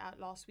trying to get at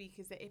last week,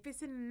 is that if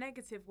it's in a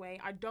negative way,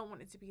 I don't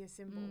want it to be a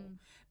symbol.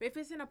 But if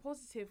it's in a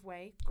positive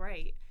way,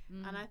 great.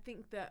 And I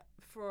think that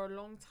for a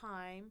long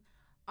time,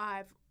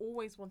 I've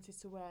always wanted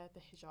to wear the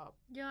hijab.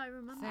 Yeah, I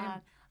remember.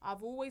 And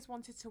I've always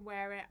wanted to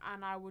wear it,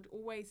 and I would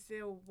always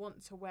still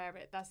want to wear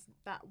it.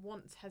 That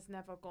want has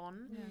never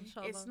gone.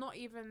 Yeah, it's not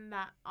even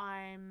that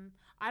I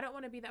don't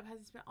want to be that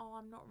person to be,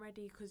 I'm not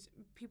ready, because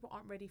people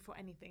aren't ready for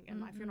anything in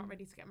life. You're not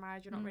ready to get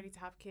married, you're not ready to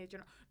have kids,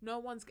 no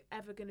one's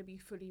ever going to be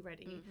fully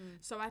ready.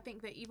 So I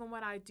think that even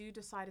when I do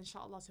decide,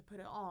 inshallah, to put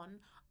it on,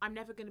 I'm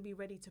never going to be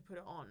ready to put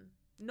it on.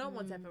 No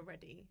one's ever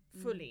ready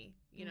fully,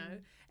 you know,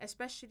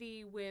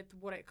 especially with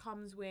what it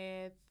comes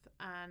with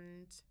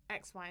and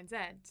X, Y, and Z,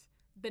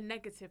 the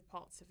negative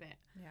parts of it.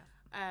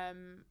 Yeah.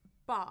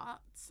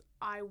 But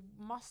I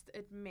must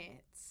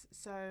admit,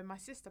 so my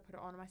sister put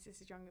it on. My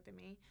sister's younger than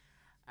me.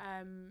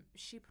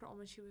 She put it on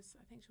when she was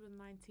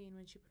 19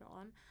 when she put it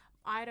on.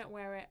 I don't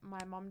wear it.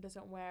 My mum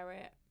doesn't wear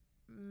it.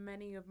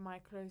 Many of my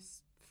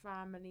close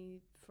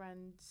family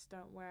friends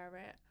don't wear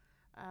it.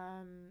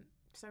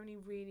 So many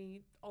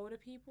really older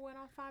people in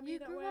our family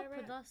that wear it. You grew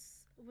up with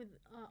us, with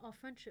our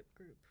friendship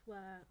group,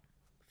 where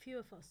few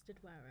of us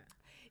did wear it.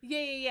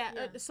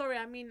 Yeah. Sorry,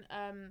 I mean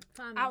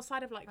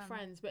outside of family.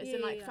 friends, but it's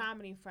in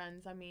family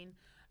friends. I mean,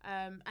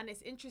 and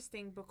it's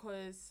interesting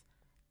because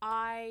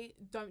I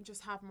don't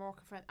just have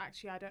Moroccan friends.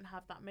 Actually, I don't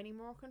have that many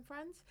Moroccan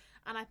friends,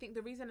 and I think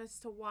the reason as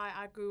to why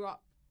I grew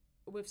up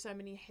with so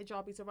many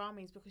hijabis around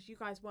me is because you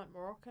guys weren't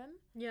Moroccan.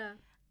 Yeah.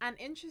 And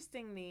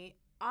interestingly,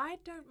 I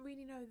don't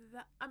really know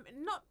that. I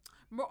mean,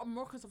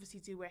 Moroccans obviously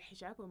do wear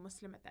hijab. We're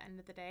Muslim at the end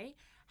of the day.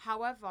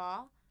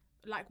 However,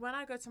 like when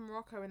I go to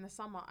Morocco in the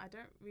summer, I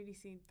don't really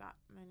see that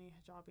many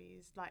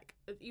hijabis. Like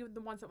even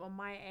the ones that were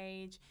my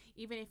age.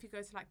 Even if you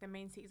go to like the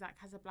main cities like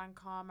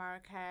Casablanca,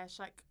 Marrakesh,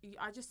 like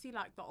I just see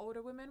like the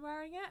older women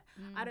wearing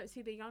it. I don't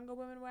see the younger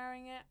women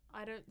wearing it.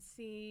 I don't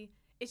see.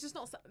 It's just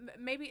not.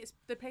 Maybe it's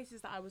the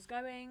places that I was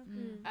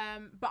going.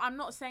 But I'm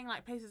not saying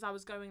like places I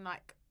was going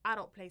like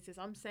adult places.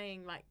 I'm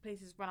saying like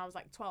places when I was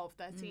like 12,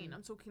 13.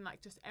 I'm talking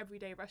like just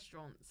everyday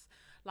restaurants.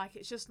 Like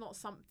it's just not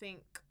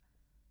something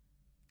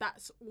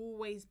that's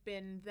always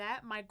been there.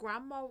 My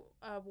grandma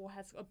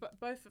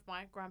both of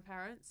my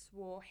grandparents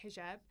wore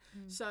hijab.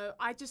 So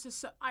I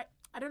just I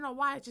don't know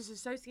why I just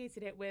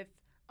associated it with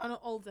an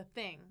older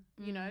thing,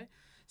 you know.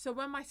 So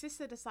when my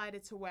sister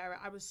decided to wear it,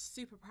 I was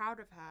super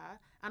proud of her.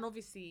 And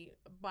obviously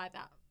by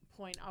that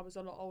point I was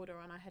a lot older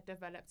and I had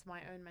developed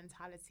my own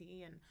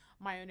mentality and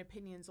my own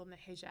opinions on the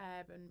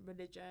hijab and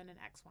religion and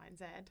X, Y, and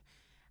Z.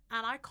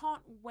 And I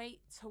can't wait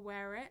to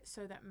wear it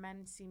so that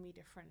men see me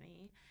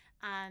differently.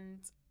 And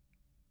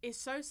it's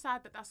so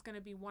sad that that's going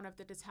to be one of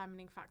the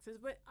determining factors.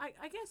 But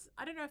I guess,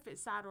 I don't know if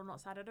it's sad or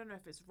not sad. I don't know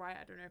if it's right.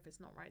 I don't know if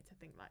it's not right to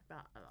think like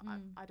that.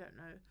 I don't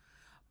know.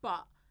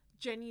 But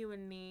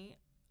genuinely,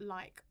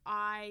 like,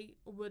 I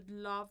would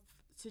love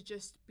to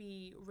just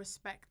be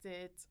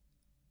respected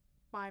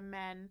by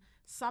men,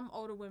 some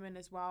older women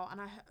as well.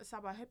 And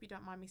Saba, I hope you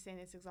don't mind me saying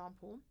this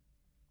example,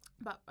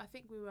 but I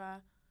think we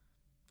were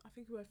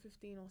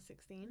 15 or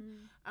 16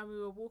 and we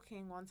were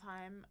walking one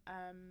time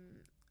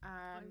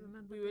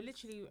and we were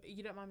literally,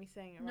 you don't mind me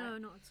saying it, right? No,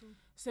 not at all.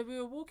 So we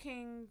were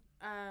walking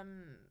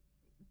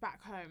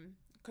back home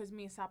because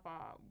me and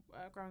Saba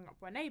growing up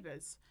were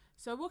neighbours.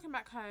 So walking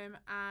back home,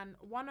 and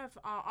one of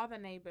our other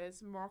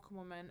neighbours, Moroccan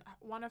woman,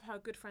 one of her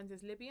good friends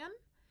is Libyan.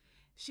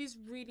 She's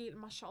really,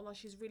 mashallah,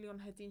 she's really on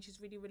her deen,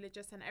 she's really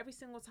religious, and every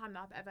single time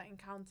that I've ever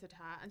encountered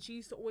her, and she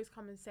used to always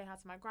come and say hi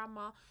to my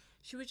grandma,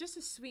 she was just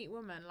a sweet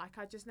woman. Like,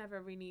 I just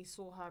never really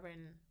saw her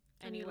in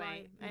any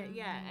way.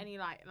 Any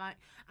light. Like,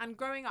 and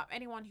growing up,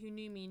 anyone who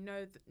knew me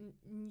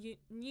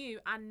knew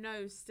and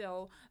knows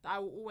still that I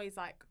will always,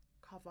 like,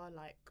 cover,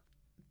 like,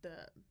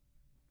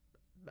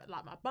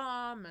 like my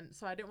bum, and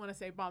so I didn't want to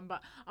say bum,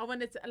 but I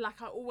wanted to,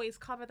 like, I always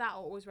cover that. I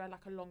always wear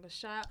like a longer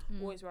shirt,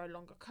 always wear a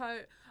longer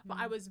coat, but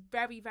I was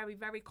very, very,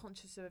 very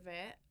conscious of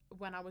it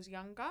when I was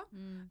younger.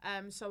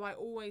 So I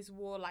always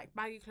wore like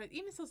baggy clothes.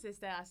 Even still to this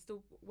day, I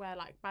still wear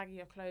like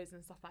baggier clothes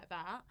and stuff like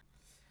that.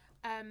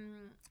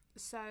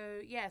 So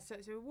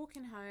we're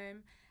walking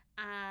home,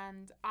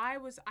 and I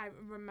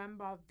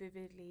remember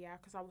vividly,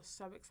 because I was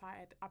so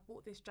excited. I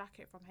bought this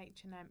jacket from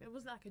H&M. It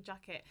wasn't like a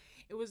jacket.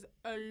 It was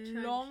a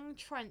long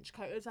trench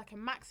coat. It was like a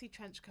maxi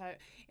trench coat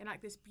in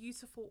like this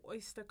beautiful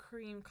oyster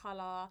cream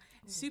colour,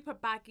 super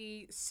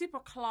baggy, super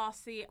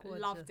classy.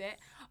 Gorgeous. Loved it.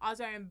 I was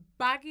wearing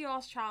baggy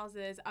ass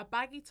trousers, a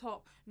baggy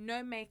top,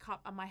 no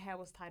makeup, and my hair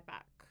was tied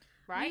back.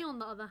 Right? Me, on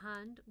the other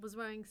hand, was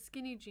wearing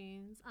skinny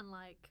jeans and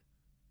like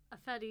a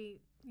fairly,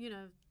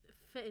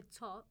 fitted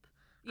top,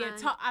 Yeah,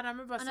 And- and I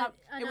remember and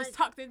it was I-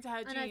 tucked into her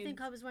jeans. And I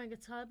think I was wearing a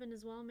turban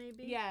as well,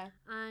 maybe. Yeah.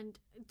 And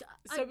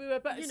So we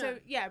were, you know.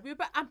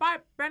 and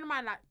bear in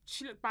mind, like,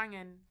 she looked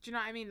banging. Do you know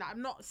what I mean? Like,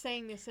 I'm not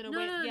saying this in a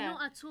way. No, Yeah.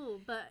 not at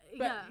all. But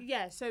But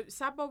yeah. so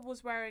Saba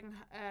was wearing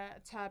a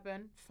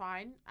turban,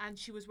 fine, and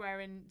she was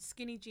wearing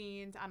skinny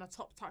jeans and a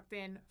top tucked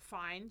in,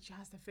 fine. She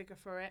has to figure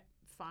for it,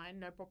 fine,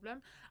 no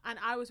problem. And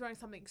I was wearing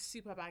something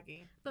super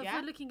baggy. But yeah?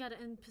 if we're looking at it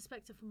in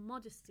perspective of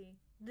modesty,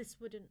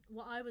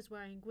 what I was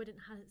wearing wouldn't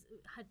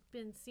had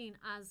been seen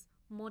as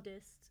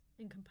modest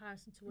in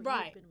comparison to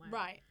what you've been wearing.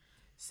 Right.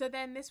 So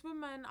then this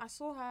woman, I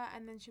saw her,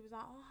 and then she was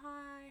like, "Oh,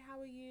 hi, how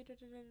are you? Da,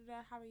 da, da, da,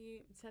 da, how are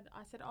you?"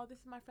 I said, "Oh, this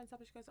is my friend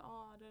Saba." She goes,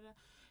 "Oh, da, da."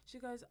 She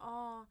goes,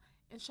 "Oh,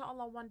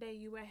 inshallah, one day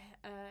you wear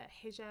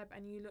hijab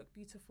and you look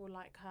beautiful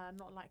like her,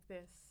 not like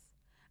this."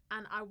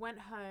 And I went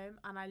home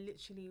and I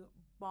literally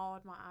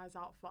bawled my eyes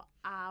out for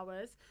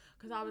hours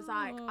because I was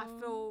like,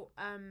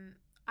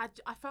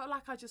 I felt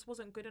like I just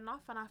wasn't good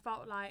enough, and I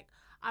felt like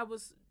I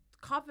was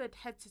covered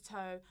head to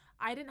toe.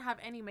 I didn't have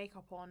any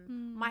makeup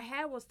on. My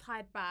hair was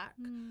tied back.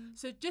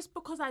 So just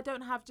because I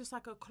don't have just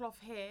like a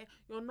cloth hair,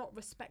 you're not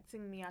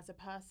respecting me as a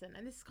person.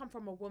 And this has come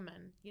from a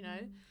woman, you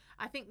know.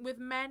 I think with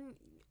men,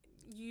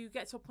 you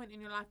get to a point in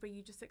your life where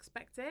you just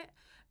expect it.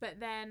 But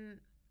then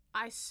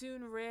I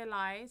soon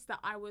realized that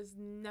I was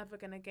never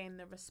going to gain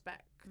the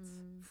respect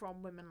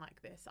from women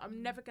like this.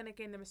 I'm never going to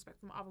gain the respect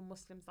from other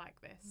Muslims like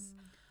this.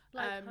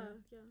 Like her,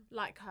 yeah.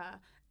 Like her.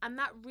 And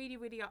that really,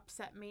 really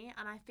upset me.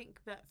 And I think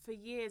that for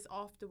years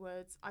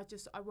afterwards,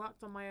 I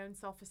worked on my own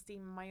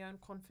self-esteem and my own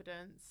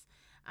confidence.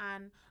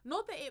 And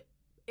not that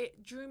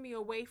it drew me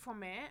away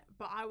from it,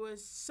 but I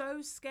was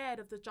so scared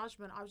of the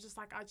judgment. I was just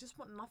like, I just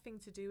want nothing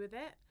to do with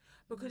it.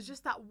 Because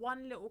just that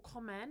one little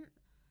comment,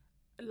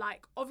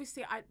 like,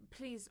 obviously, I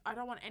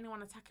don't want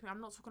anyone attacking me.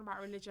 I'm not talking about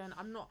religion.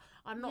 I'm not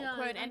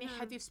quoting any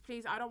hadiths,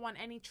 please. I don't want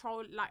any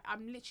troll. Like,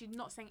 I'm literally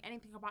not saying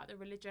anything about the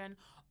religion.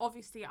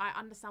 Obviously, I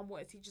understand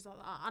what it teaches.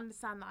 I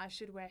understand that I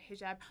should wear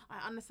hijab.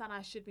 I understand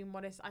I should be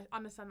modest. I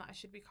understand that I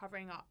should be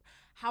covering up.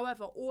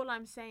 However, all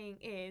I'm saying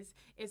is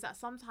that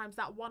sometimes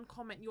that one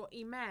comment, your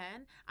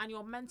iman and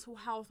your mental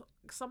health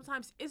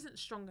sometimes isn't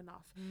strong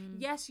enough.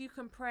 Yes, you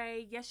can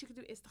pray. Yes, you can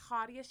do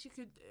istikhara. Yes, you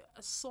could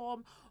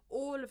psalm.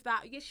 All of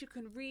that. Yes, you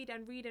can read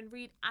and read and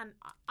read, and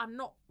I'm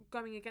not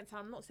going against it.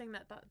 I'm not saying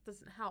that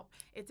doesn't help.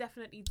 It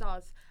definitely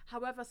does.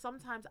 However,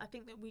 sometimes I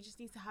think that we just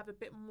need to have a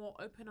bit more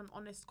open and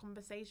honest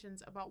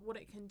conversations about what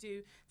it can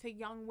do to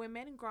young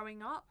women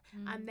growing up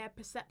and their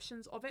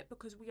perceptions of it,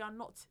 because we are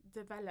not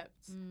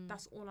developed.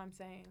 That's all I'm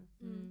saying.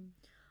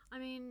 I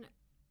mean,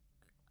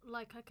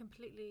 like,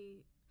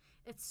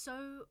 it's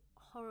so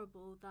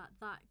horrible that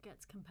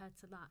gets compared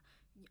to that.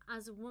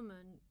 As a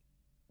woman,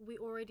 we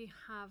already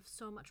have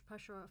so much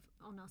pressure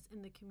on us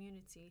in the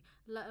community,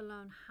 let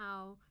alone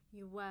how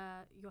you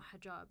wear your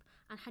hijab.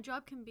 And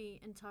hijab can be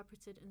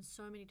interpreted in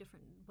so many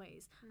different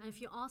ways. And if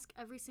you ask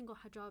every single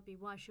hijabi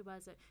why she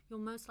wears it, you're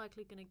most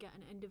likely going to get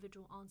an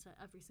individual answer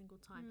every single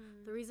time.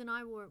 The reason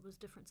I wore it was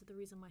different to the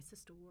reason my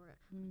sister wore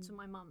it, to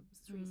my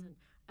mum's reason.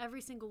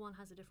 Every single one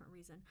has a different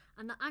reason.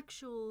 And the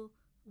actual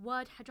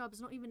word hijab is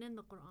not even in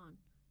the Quran,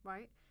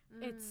 right?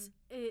 It's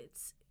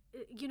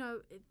you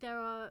know, there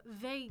are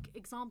vague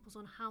examples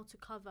on how to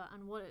cover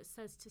and what it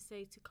says to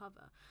say to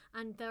cover,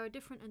 and there are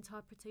different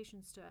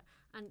interpretations to it.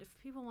 And if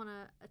people want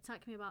to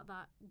attack me about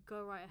that,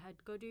 go right ahead,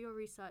 go do your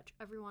research.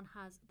 Everyone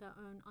has their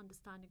own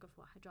understanding of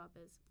what hijab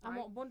is, right? And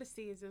what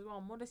modesty is as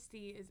well.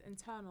 Modesty is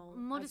internal.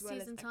 Modesty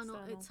is as internal.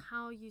 external. It's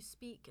how you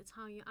speak, it's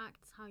how you act,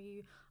 it's how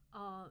you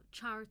are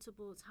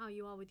charitable, it's how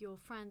you are with your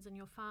friends and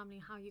your family,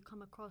 how you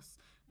come across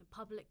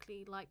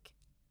publicly. Like,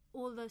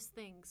 all those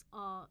things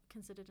are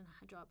considered in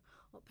hijab.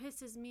 What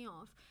pisses me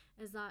off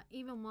is that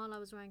even while I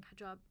was wearing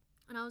hijab,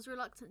 and I was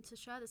reluctant to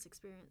share this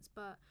experience,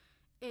 but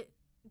it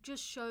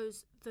just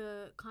shows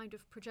the kind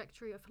of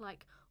trajectory of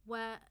like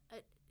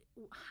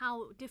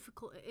how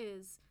difficult it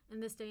is in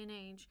this day and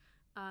age,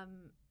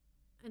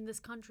 in this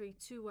country,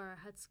 to wear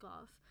a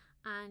headscarf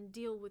and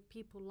deal with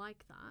people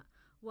like that.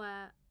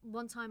 Where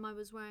one time I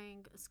was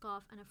wearing a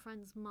scarf and a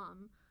friend's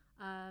mum,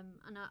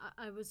 and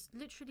I was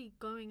literally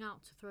going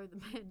out to throw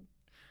them in.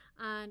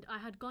 And I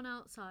had gone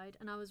outside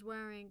and I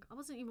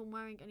wasn't even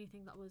wearing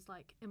anything that was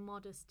like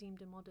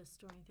deemed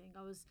immodest or anything.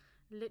 I was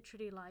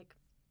literally like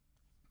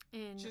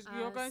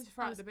you're going to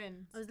throw out the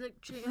bins. I was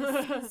literally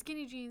in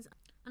skinny jeans,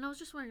 and I was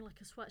just wearing like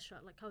a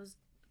sweatshirt. Like, I was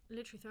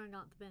literally throwing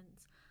out the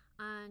bins.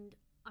 And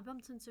I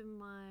bumped into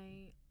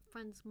my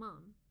friend's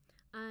mum,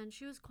 and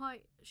she was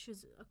quite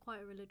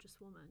a religious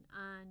woman.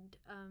 And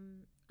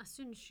as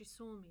soon as she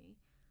saw me,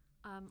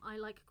 I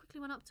like quickly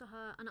went up to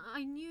her, and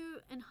I knew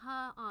in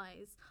her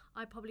eyes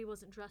I probably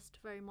wasn't dressed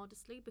very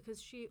modestly,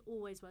 because she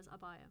always wears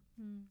abaya,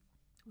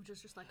 which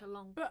is just like a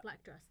long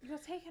black dress. You're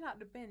taking out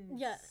the bins.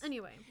 Yeah.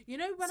 Anyway, you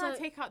know, when I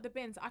take out the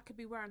bins, I could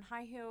be wearing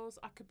high heels.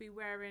 I could be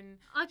wearing.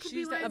 I could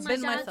be wearing that my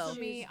bin dad's myself.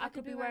 shoes. I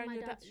could be wearing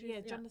your dad's shoes.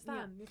 Yeah, do you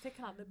understand? You're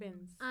taking out the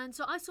bins. And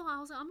so I saw her. I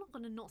was like, I'm not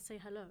gonna not say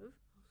hello.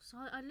 So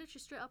I literally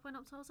straight up went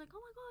up to her. I was like, oh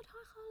my god,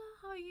 hi Khala,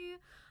 how are you?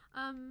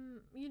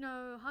 You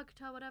know, hugged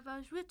her,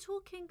 whatever. We're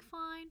talking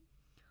fine.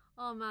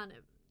 oh man,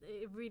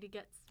 it really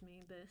gets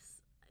me,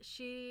 this.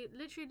 She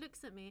literally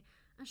looks at me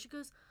and she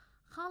goes,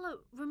 Khala,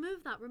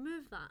 remove that.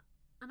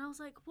 And I was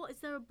like, what, is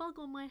there a bug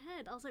on my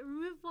head? I was like,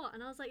 remove what?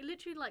 And I was like,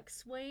 literally like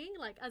swaying,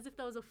 like as if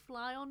there was a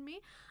fly on me.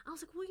 I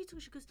was like, what are you doing?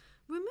 She goes,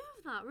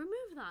 remove that.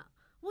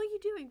 What are you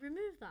doing?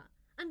 Remove that.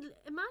 And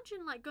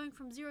imagine like going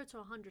from 0 to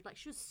 100. Like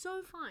she was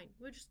so fine.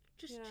 We're just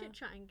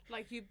chit-chatting.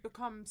 Like you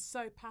become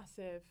so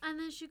passive. And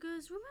then she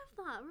goes, remove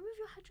that. Remove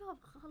your hijab.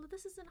 Khala,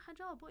 this isn't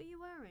hijab. What are you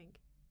wearing?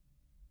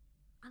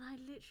 And I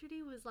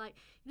literally was like,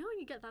 you know when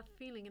you get that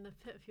feeling in the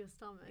pit of your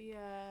stomach?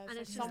 Yeah. And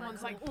It's it's like just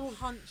someone's like, like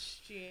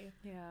punched you.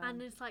 Yeah.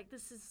 And it's like,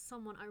 this is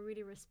someone I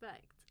really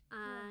respect.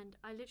 And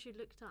I literally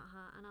looked at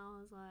her and I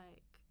was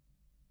like,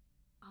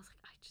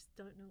 I just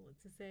don't know what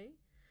to say.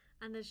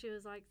 And then she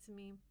was like to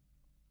me,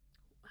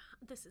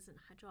 this isn't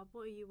hijab,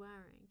 what are you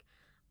wearing?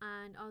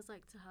 And I was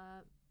like to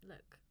her,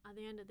 look, at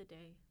the end of the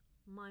day,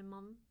 my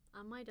mum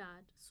and my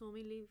dad saw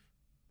me leave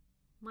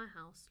my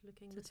house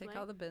looking to this way. take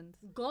out the bins.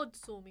 God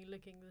saw me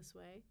looking this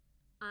way,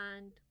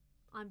 and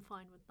I'm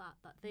fine with that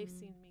they've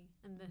seen me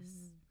in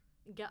this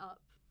get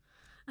up.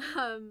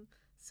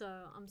 So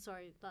I'm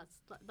sorry,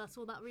 that's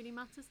all that really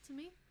matters to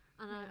me,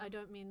 and I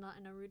don't mean that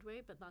in a rude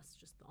way, but that's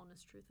just the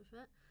honest truth of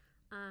it.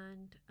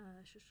 And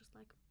she was just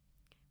like,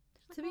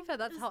 To be fair,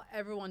 that's how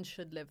everyone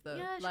should live, though.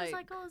 yeah, she was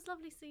like, oh, it's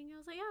lovely seeing you. I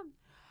was like,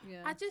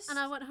 yeah. yeah. And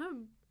I went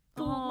home.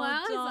 Oh, Bawled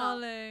my eyes out.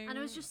 darling. And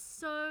it was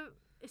just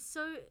it's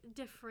so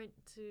different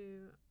to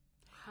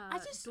her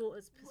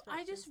daughter's perspective.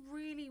 I just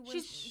really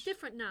wish... She's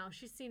different now.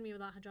 She's seen me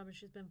without hijab and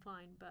she's been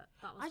fine, but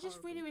that was I just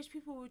really horrible. wish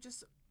people would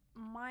just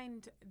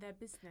mind their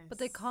business. But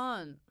they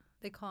can't.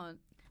 They can't.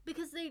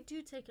 Because they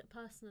do take it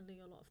personally,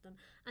 a lot of them.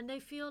 And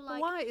they feel But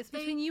like... why? It's they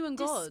between you and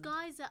God.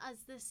 disguise it as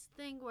this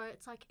thing where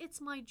it's like,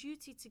 it's my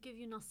duty to give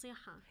you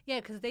nasiha.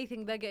 Yeah, because they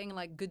think they're getting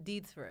like good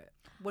deeds for it,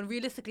 when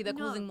realistically they're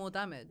No. causing more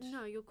damage.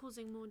 No, you're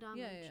causing more damage.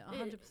 Yeah,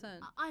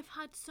 100%. I've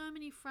had so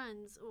many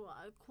friends, or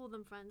I call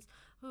them friends,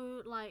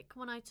 who like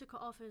when I took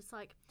it off, it's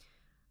like,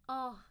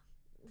 oh,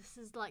 this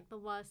is like the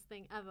worst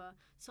thing ever.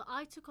 So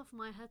I took off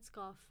my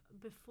headscarf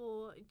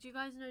before. Do you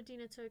guys know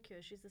Dina Tokyo?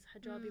 She's this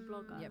hijabi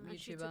blogger. Yep, and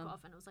she took it YouTuber.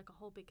 off, and it was like a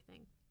whole big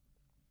thing.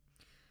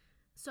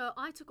 So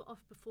I took it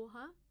off before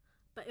her,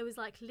 but it was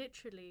like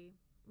literally,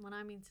 when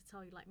I mean to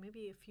tell you, like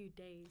maybe a few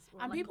days.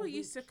 Or And like people a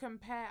used to week.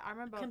 compare... I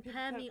remember...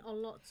 compare people me a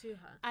lot to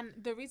her. And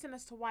the reason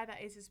as to why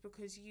that is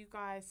because you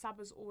guys,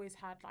 Saba's always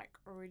had like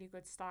a really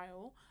good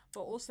style.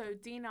 But also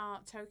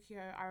Dina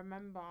Tokyo, I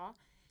remember,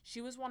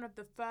 she was one of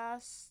the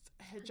first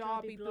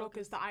hijabi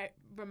bloggers that I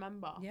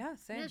remember. Yeah,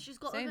 same. Yeah, she's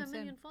got same, over 1 same.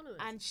 million followers.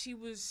 And she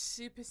was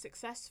super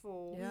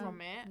successful Yeah. from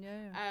it.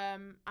 Yeah.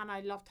 And I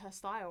loved her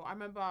style. I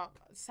remember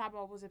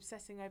Saba was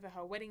obsessing over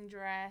her wedding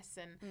dress,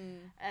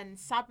 and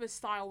Saba's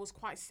style was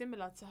quite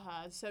similar to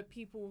hers. So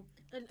people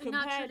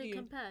naturally you.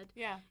 compared.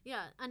 Yeah.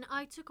 Yeah, and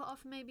I took it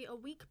off maybe a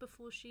week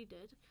before she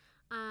did.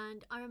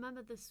 And I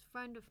remember this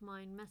friend of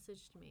mine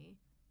messaged me.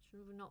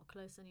 We're not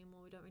close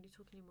anymore. We don't really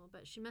talk anymore.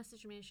 But she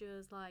messaged me and she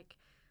was like,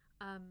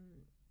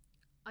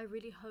 I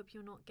really hope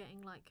you're not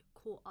getting like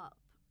caught up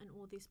in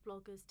all these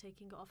bloggers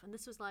taking it off. And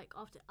this was like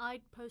after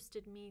I'd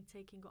posted me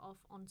taking it off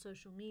on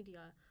social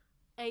media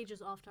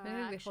ages after I Maybe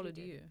actually they followed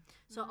did. you.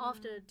 So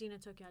after Dina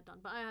Tokyo had done,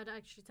 but I had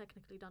actually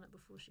technically done it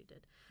before she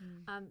did.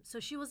 So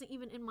she wasn't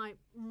even in my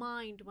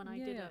mind when I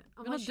did it. And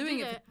We're when not she doing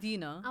did it for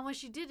Dina. and when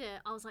she did it,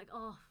 I was like,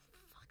 oh,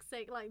 for fuck's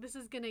sake, like this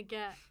is gonna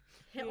get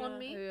hit on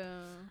me.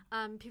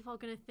 Yeah. People are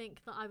gonna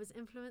think that I was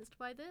influenced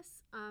by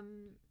this.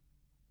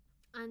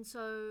 And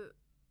so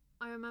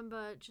I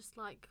remember just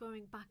like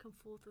going back and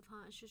forth with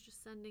her, and she was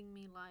just sending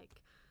me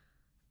like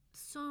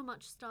so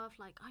much stuff.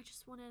 Like I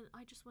just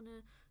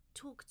wanna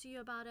talk to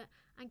you about it.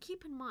 And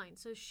keep in mind,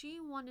 so she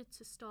wanted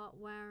to start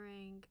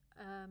wearing.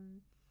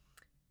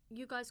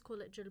 You guys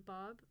call it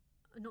jilbab.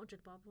 Not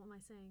jilbab, what am I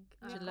saying?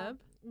 Jilbab?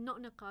 Not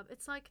niqab.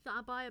 It's like the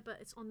abaya, but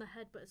it's on the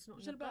head, but it's not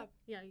Jilbab. niqab.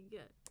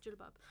 Yeah,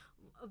 jilbab.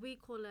 We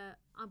call it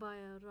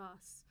abaya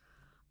ras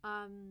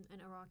in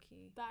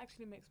Iraqi. That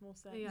actually makes more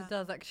sense. Yeah. It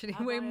does actually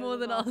Abaya way more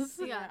than Ras. us.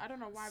 Yeah. I don't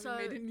know why So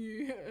we made a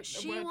new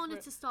She word for wanted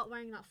it. to start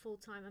wearing that full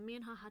time, and me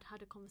and her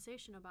had a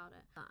conversation about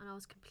it, and I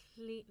was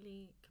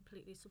completely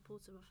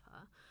supportive of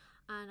her.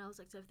 And I was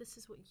like, so if this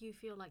is what you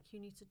feel like you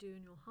need to do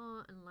in your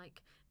heart, and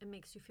like it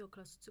makes you feel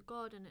closer to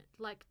God, and it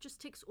like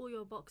just ticks all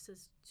your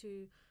boxes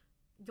to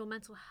your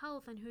mental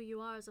health and who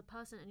you are as a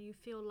person, and you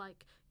feel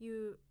like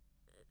you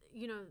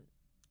know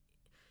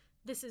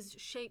this is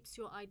shapes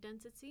your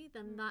identity,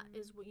 then that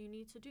is what you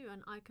need to do.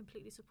 And I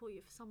completely support you.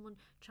 If someone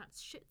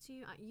chats shit to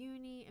you at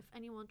uni, if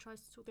anyone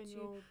tries to talk Then to you,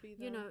 you'll be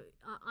there. you know,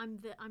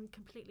 I'm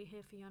completely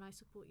here for you, and I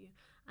support you.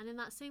 And in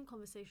that same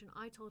conversation,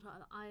 I told her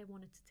that I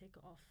wanted to take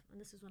it off, and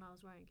this is when I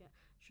was wearing it.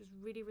 She was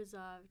really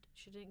reserved.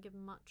 She didn't give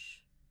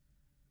much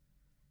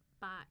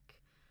back.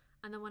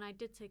 And then when I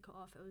did take it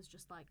off, it was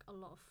just like a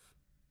lot of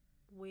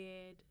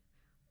weird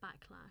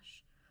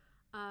backlash.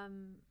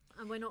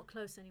 And we're not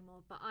close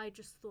anymore, but I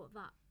just thought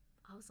that,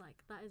 I was like,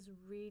 that is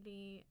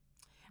really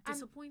And-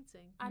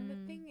 disappointing. And the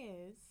thing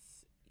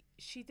is,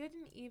 she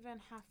didn't even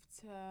have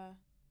to...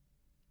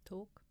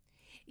 Talk.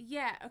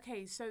 Yeah,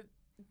 okay, so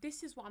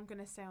this is what I'm going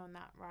to say on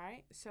that,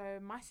 right? So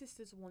my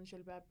sister's worn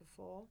jilbab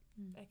before.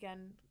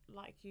 Again,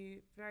 like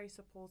you, very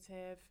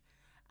supportive.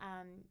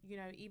 And, you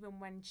know, even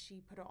when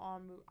she put it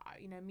on,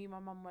 you know, me and my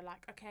mum were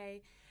like,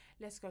 okay,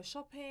 let's go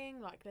shopping.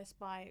 Like, let's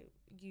buy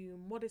you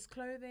modest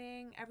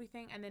clothing,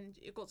 everything. And then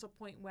it got to a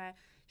point where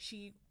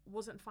she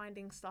wasn't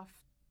finding stuff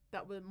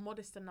that were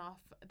modest enough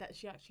that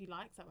she actually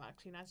liked, that were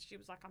actually nice. She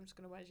was like, I'm just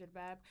going to wear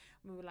jilbab.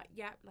 And we were like,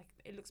 yeah, like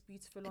it looks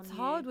beautiful on you. It's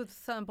hard with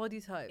certain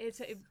body types.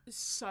 It's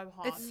so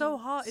hard. It's so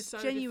hard. It's so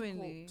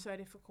genuinely difficult, so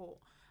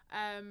difficult.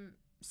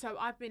 So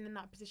I've been in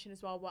that position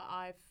as well, where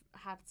I've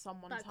had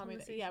someone tell me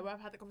that, where I've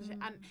had the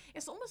conversation, and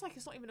it's almost like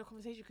it's not even a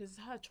conversation because it's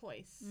her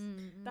choice.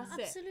 That's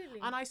Absolutely.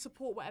 it. And I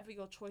support whatever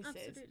your choice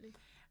is. Absolutely.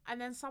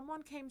 And then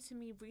someone came to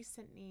me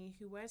recently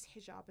who wears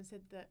hijab and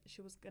said that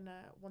she was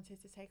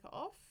wanted to take it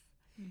off.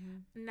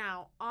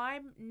 Now,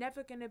 I'm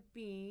never gonna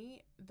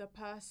be the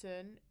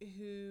person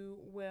who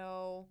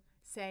will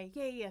say,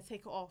 yeah,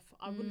 take it off.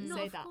 I wouldn't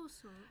say that. Of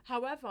course not.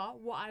 However,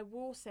 what I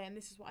will say, and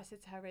this is what I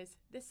said to her, is,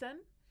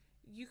 listen,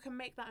 you can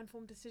make that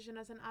informed decision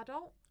as an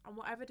adult, and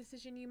whatever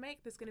decision you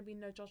make, there's going to be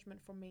no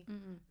judgment from me.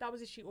 That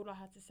was literally all I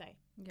had to say.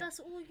 Yeah. That's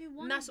all you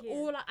want.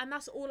 And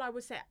that's all I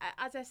would say.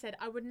 As I said,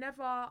 I would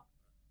not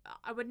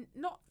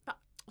that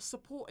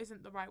support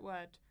isn't the right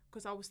word,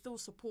 because I will still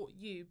support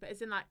you, but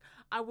it's in like,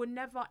 I would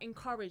never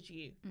encourage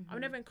you. I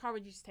would never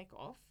encourage you to take it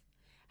off.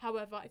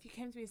 However, if you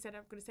came to me and said,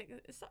 I'm going to take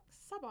it, it's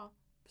Sabah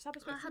spoke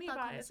to me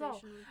about it as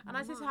well. And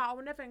I said to her, I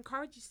will never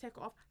encourage you to take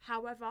it off.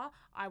 However,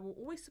 I will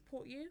always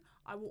support you.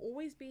 I will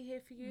always be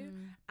here for you.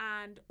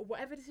 And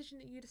whatever decision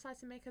that you decide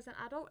to make as an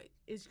adult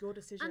is your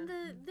decision.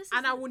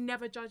 And I will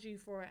never judge you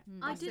for it.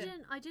 I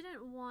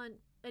didn't want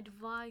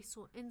advice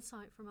or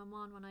insight from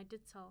Aman when I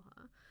did tell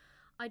her.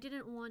 I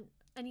didn't want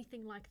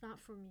anything like that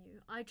from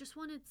you. I just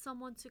wanted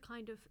someone to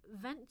kind of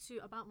vent to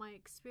about my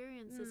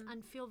experiences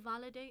and feel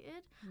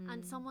validated,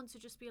 and someone to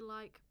just be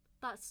like,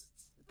 that's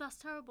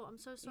terrible, I'm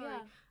so sorry.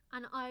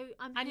 And I'm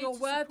and here you're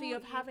to worthy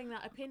of support you. having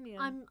that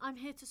opinion. I'm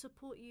here to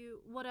support you,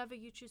 whatever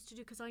you choose to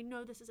do, because I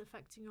know this is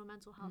affecting your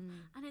mental health.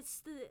 And it's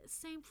the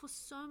same for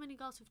so many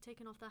girls who've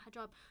taken off their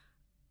hijab.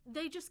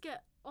 They just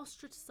get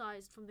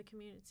ostracized from the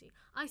community.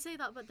 I say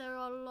that, but there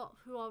are a lot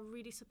who are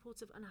really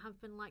supportive and have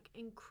been like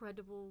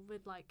incredible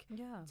with like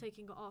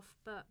taking it off.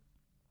 But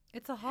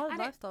it's a hard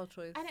lifestyle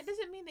choice, and it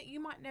doesn't mean that you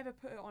might never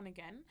put it on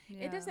again.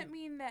 It doesn't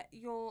mean that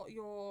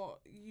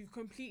you've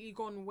completely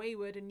gone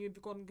wayward and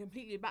you've gone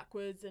completely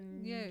backwards,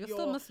 and you're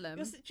still Muslim.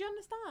 Do you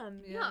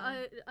understand?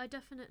 I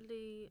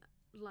definitely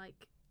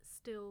like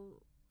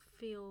still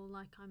feel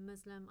like I'm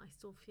Muslim. I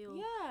still feel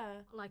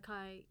like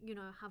I,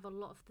 have a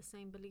lot of the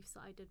same beliefs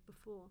that I did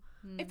before.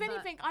 If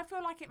anything, I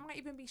feel like it might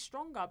even be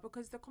stronger,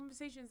 because the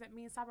conversations that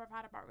me and Sabah have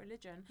had about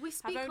religion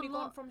have only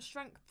gone from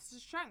strength to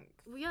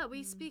strength.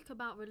 We speak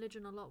about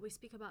religion a lot. We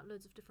speak about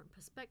loads of different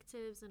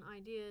perspectives and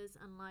ideas,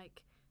 and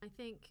like I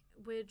think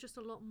we're just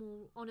a lot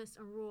more honest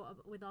and raw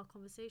with our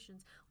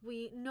conversations.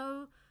 We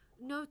know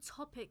no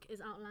topic is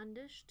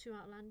too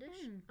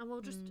outlandish, and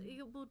we'll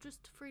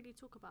just freely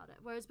talk about it.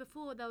 Whereas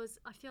before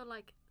I feel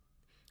like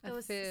there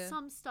was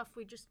some stuff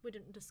we just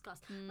wouldn't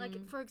discuss.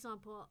 Like for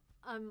example,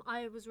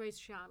 I was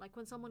raised Shia. Like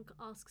when someone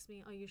asks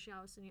me, "Are you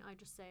Shia or Sunni?" I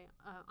just say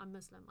I'm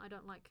Muslim. I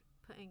don't like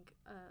putting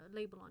a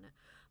label on it.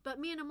 But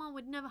me and Aman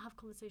would never have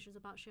conversations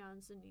about Shia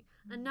and Sunni,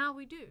 and now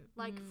we do,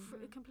 like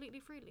completely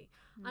freely.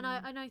 And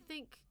I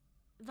think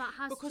that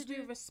has because to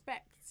do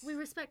we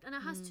respect, and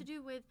it has to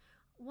do with.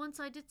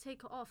 Once I did take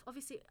it off,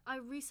 obviously I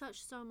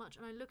researched so much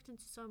and I looked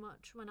into so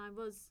much when I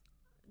was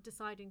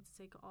deciding to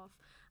take it off,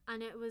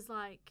 and it was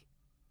like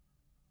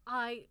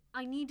I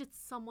needed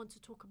someone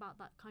to talk about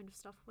that kind of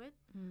stuff with,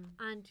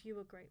 and you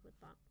were great with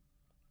that.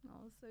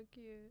 Oh, so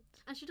cute.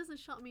 And she doesn't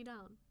shut me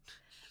down.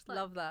 Like,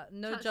 love that.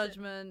 No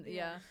judgment.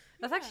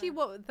 That's actually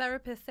what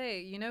therapists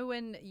say.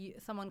 When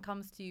someone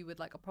comes to you with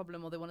like a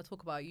problem or they want to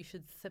talk about it, you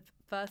should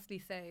firstly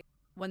say,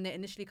 when they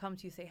initially come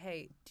to you, say,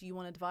 hey, do you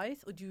want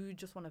advice or do you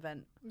just want to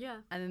vent?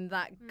 Yeah. And then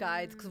that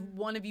guides, because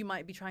one of you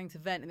might be trying to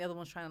vent and the other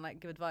one's trying to like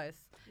give advice.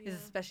 This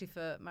is especially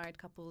for married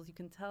couples. You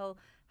can tell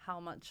how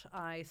much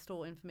I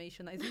store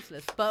information that is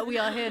useless, but we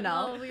are here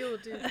now. Oh, we all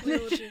do.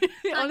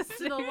 Thanks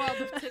to the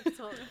world of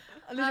TikTok.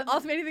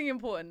 Ask me anything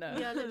important now.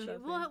 Yeah, literally.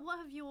 What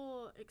have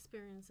your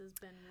experiences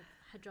been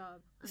with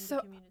hijab and the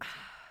community?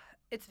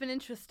 It's been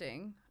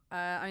interesting.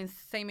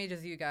 Same age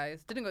as you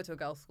guys. Didn't go to a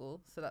girls'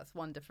 school, so that's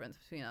one difference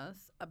between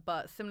us.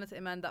 But similar to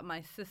Iman, that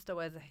my sister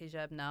wears a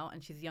hijab now,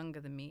 and she's younger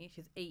than me.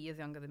 She's 8 years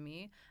younger than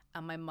me.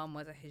 And my mum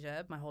wears a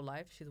hijab my whole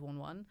life. She's worn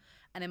one.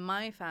 And in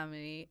my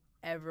family,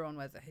 everyone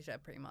wears a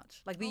hijab pretty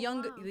much. Like the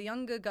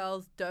younger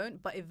girls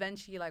don't, but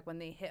eventually, like when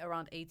they hit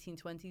around 18,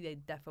 20, they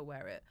defo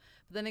wear it.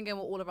 But then again,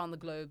 we're all around the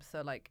globe,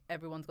 so like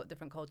everyone's got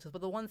different cultures.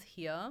 But the ones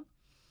here,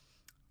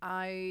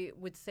 I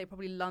would say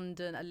probably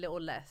London a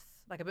little less,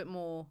 like a bit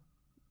more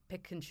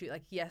pick and shoot,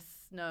 like yes,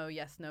 no,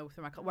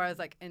 whereas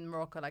like in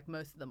Morocco, like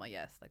most of them are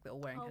yes, like they're all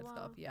wearing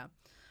headscarf. Yeah.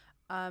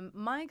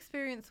 My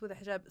experience with a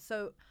hijab,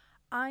 so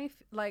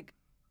like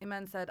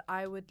Iman said,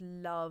 I would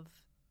love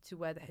to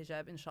wear the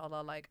hijab,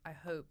 inshallah. Like, I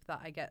hope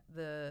that I get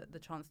the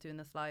chance to in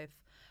this life.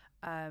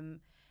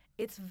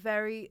 It's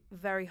very,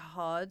 very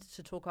hard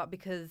to talk about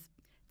because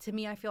to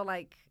me, I feel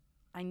like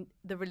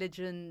the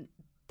religion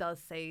does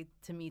say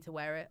to me to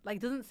wear it. Like,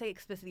 it doesn't say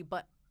explicitly,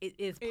 but it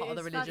is part of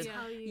the religion.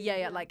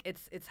 Like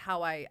it's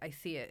how I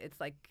see it. It's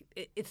like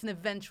it's an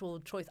eventual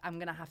choice I'm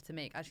gonna have to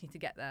make. I just need to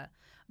get there,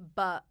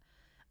 but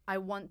I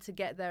want to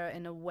get there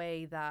in a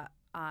way that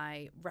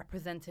I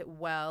represent it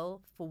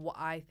well for what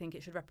I think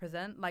it should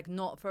represent. Like,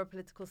 not for a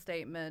political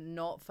statement,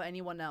 not for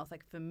anyone else.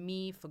 Like, for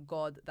me, for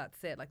God,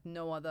 that's it. Like,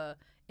 no other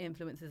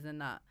influences in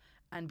that,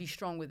 and be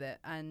strong with it.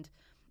 And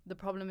the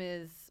problem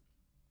is,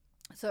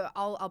 so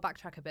I'll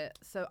backtrack a bit.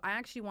 So I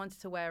actually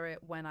wanted to wear it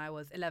when I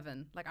was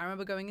 11. Like, I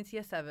remember going into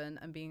year 7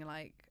 and being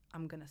like,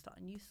 I'm going to start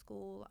a new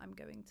school. I'm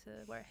going to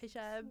wear a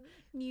hijab,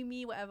 new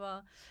me,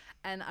 whatever.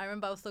 And I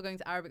remember I was still going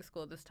to Arabic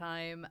school at this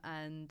time,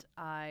 and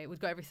I would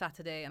go every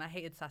Saturday, and I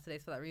hated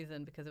Saturdays for that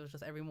reason because it was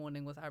just every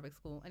morning was Arabic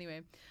school.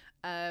 Anyway,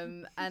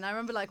 and I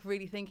remember like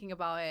really thinking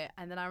about it.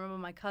 And then I remember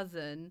my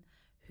cousin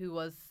who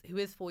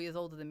is 4 years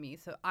older than me.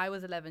 So I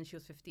was 11, she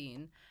was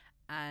 15.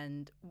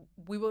 And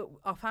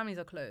our families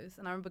are close.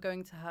 And I remember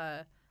going to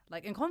her,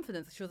 like, in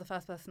confidence. She was the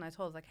first person I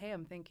told. I was like, hey,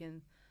 I'm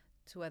thinking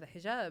to wear the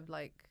hijab,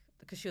 like,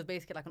 because she was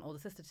basically like an older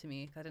sister to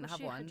me, because I didn't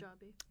have one.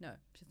 Hijabi? No,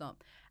 she's not.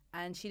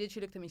 And she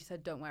literally looked at me, she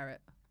said, don't wear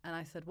it. And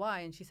I said, why?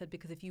 And she said,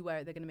 because if you wear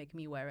it, they're going to make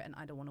me wear it, and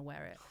I don't want to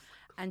wear it.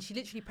 And she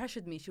literally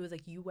pressured me. She was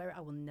like, you wear it,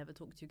 I will never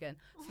talk to you again.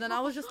 So then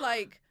I was just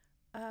like,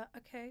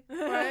 okay,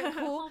 all right,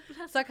 cool.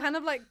 So I kind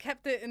of like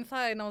kept it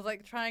inside, and I was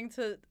like I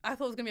thought it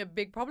was gonna be a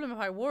big problem if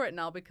I wore it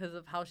now because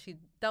of how she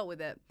dealt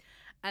with it.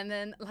 And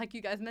then, like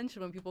you guys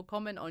mentioned, when people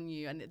comment on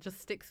you and it just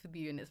sticks with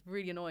you and it's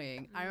really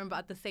annoying. I remember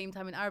at the same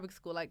time in Arabic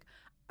school, like,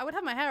 I would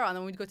have my hair on and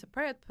then we'd go to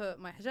pray, I'd put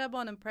my hijab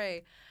on and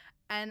pray.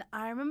 And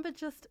I remember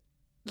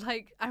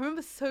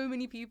so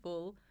many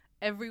people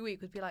every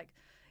week would be like,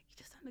 you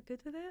just don't look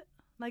good with it.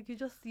 Like,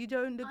 you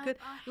don't look good.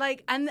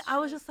 Like, and I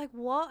was just like,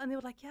 what? And they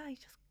were like, yeah,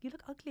 you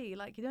look ugly.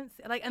 Like, you don't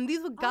see, like, and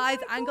these were guys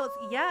and girls.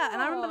 Yeah.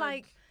 And I remember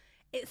like,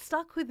 it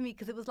stuck with me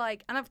because it was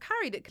like, and I've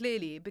carried it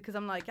clearly because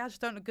I'm like, yeah, I just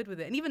don't look good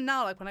with it. And even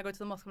now, like when I go to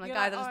the mosque, I'm like,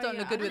 guys, I just don't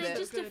look good with it. It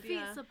just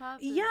defeats the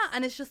purpose. Yeah,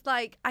 and it's just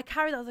like, I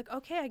carried that. I was like,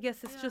 okay, I guess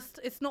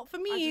it's not for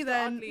me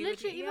then.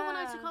 Literally, even when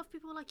I took off,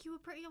 people were like, you were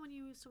prettier when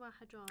you used to wear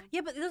hijab. Yeah,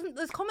 but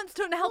those comments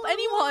don't help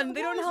anyone.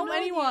 They don't help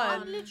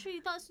anyone.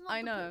 Literally, that's not.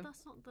 I know.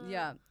 That's not the.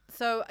 Yeah.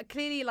 So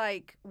clearly,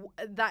 like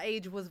that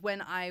age was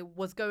when I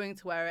was going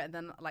to wear it, and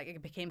then like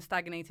it became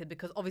stagnated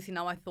because obviously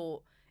now I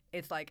thought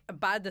it's like a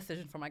bad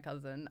decision for my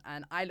cousin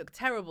and I look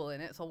terrible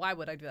in it, so why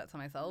would I do that to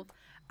myself?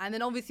 And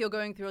then obviously you're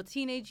going through your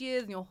teenage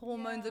years and your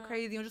hormones are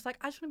crazy. You're just like,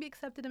 I just want to be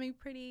accepted and be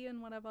pretty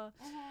and whatever.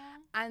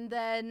 And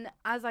then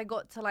as I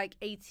got to like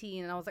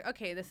 18 and I was like,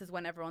 okay, this is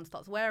when everyone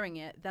starts wearing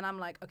it, then I'm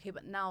like, okay,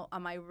 but now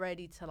am I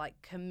ready to like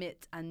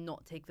commit and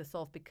not take this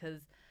off?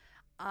 Because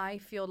I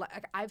feel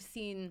like I've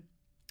seen,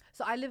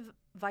 so I live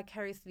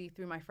vicariously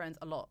through my friends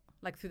a lot.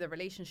 Like through their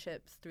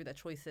relationships, through their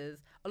choices.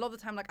 A lot of the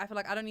time, like I feel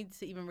like I don't need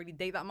to even really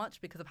date that much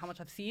because of how much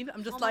I've seen.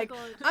 I'm just like,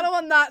 I don't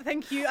want that,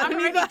 thank you. I'm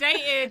already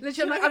dated.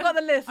 Literally, I'm like, I've got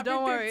the list,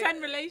 don't worry.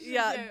 10 relationships.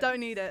 Yeah, don't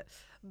need it.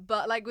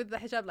 But like with the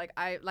hijab, like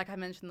I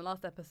mentioned in the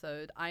last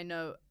episode, I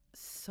know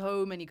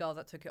so many girls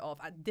that took it off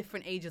at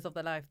different ages of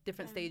their life,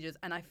 different stages,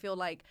 and I feel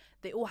like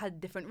they all had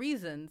different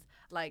reasons.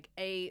 Like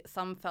A,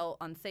 some felt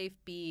unsafe.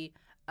 B,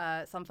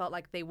 some felt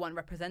like they weren't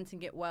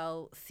representing it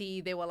well.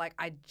 C, they were like,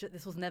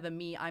 this was never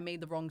me. I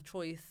made the wrong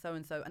choice, so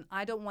and so. And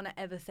I don't want to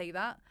ever say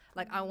that.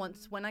 Like, I want,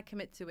 when I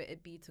commit to it,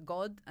 it be to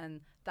God,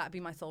 and that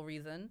be my sole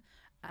reason.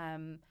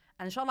 And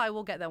inshallah, I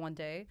will get there one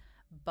day.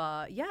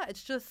 But yeah,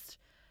 it's just,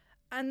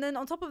 and then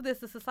on top of this,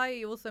 the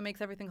society also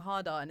makes everything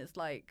harder. And it's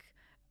like,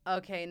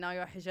 okay, now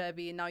you're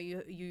hijabi, now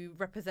you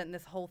represent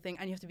this whole thing,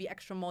 and you have to be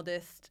extra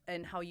modest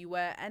in how you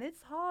wear. And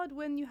it's hard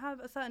when you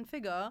have a certain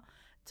figure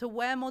to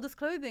wear modest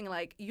clothing.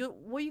 Like,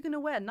 what are you going to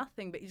wear?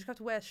 Nothing, but you just have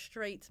to wear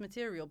straight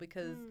material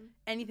because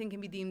anything can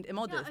be deemed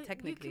immodest,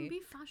 technically. You can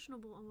be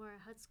fashionable and wear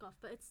a headscarf,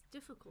 but it's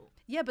difficult.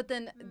 Yeah, but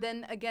then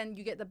again,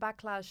 you get the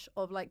backlash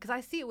of like, because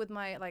I see it with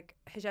my like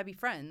hijabi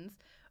friends,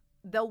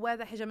 they'll wear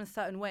the hijab in a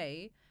certain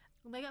way.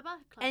 They get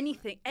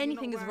backlash.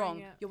 Anything is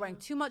wrong. You're wearing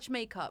too much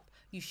makeup.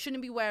 You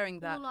shouldn't be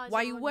wearing that.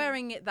 Why are you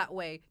wearing it that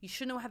way? You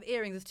shouldn't have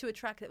earrings. It's too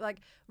attractive. Like,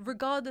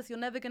 regardless, you're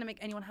never going to make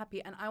anyone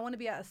happy. And I want to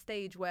be at a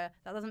stage where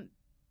that doesn't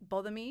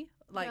bother me.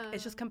 Like,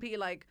 it's just completely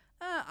like,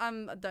 I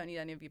don't need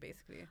any of you,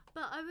 basically.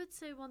 But I would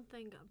say one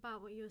thing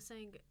about what you were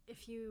saying,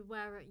 if you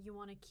wear it, you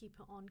want to keep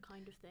it on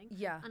kind of thing.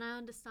 Yeah. And I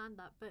understand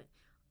that, but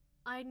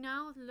I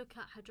now look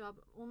at hijab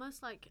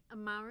almost like a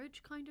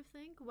marriage kind of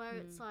thing, where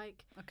it's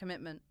like a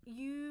commitment.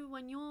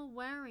 When you're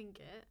wearing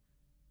it,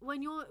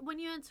 when you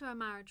enter a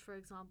marriage, for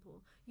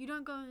example, you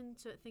don't go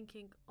into it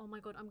thinking, oh my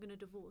God, I'm going to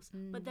divorce.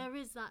 But there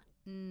is that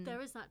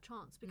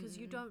chance because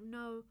you don't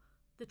know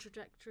the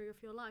trajectory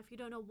of your life. You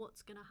don't know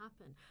what's going to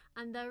happen.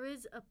 And there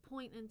is a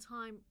point in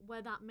time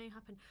where that may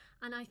happen.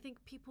 And I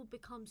think people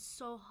become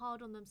so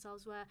hard on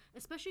themselves, where,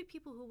 especially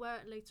people who wear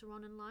it later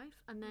on in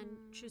life and then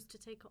choose to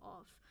take it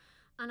off.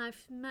 And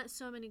I've met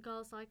so many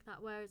girls like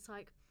that where it's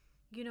like,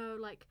 you know,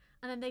 like,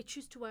 and then they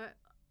choose to wear it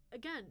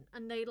again,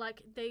 and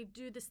they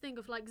do this thing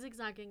of like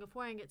zigzagging, of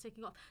wearing it,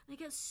 taking off. They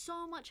get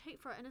so much hate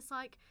for it, and it's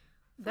like,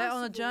 They're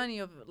on a first of all, journey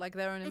of like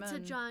their own. it's a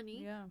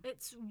journey. Yeah.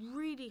 It's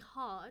really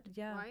hard,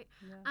 Yeah. right?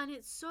 Yeah. And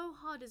it's so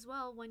hard as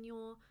well when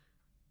you're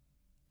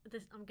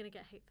this. I'm gonna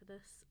get hate for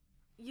this.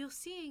 You're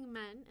seeing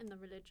men in the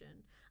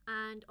religion,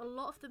 and a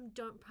lot of them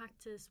don't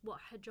practice what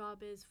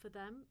hijab is for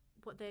them,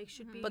 what they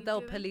should be. But they'll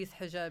doing. police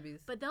hijabis.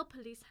 But they'll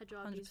police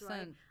hijabis, 100%.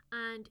 right?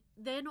 And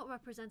they're not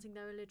representing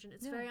their religion.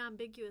 It's Yeah. very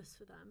ambiguous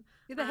for them.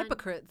 Yeah, they're And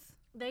hypocrites.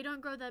 They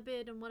don't grow their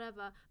beard and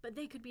whatever, but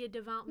they could be a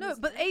devout No,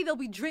 Muslim. but they'll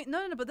be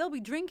but they'll be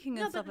drinking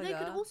and No, stuff but like they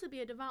that. could also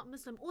be a devout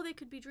Muslim, or they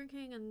could be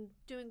drinking and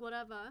doing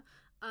whatever.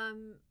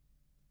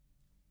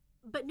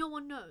 But no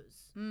one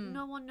knows.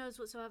 No one knows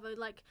whatsoever.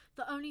 Like,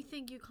 the only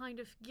thing you kind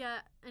of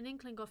get an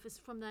inkling of is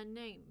from their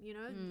name, you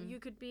know? You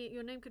could be,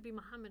 your name could be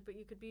Muhammad, but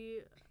you could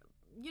be,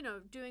 you know,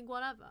 doing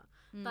whatever.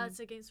 That's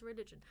against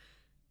religion.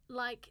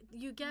 Like,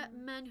 you get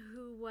men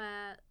who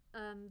wear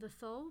the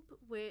thobe,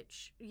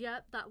 which,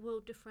 that will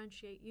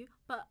differentiate you.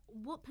 But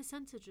what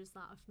percentage is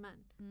that of men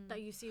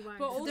that you see wearing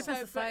But the also, different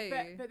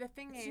society. but the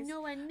thing It's is,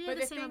 nowhere near but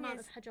the the same thing amount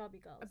is- of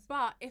hijabi girls.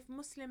 but if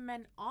Muslim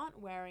men aren't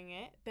wearing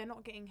it, they're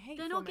not getting hate.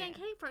 They're from not getting it.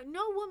 hate for it.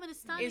 No woman is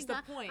standing Is the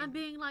there point. and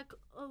being like,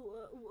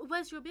 "Oh,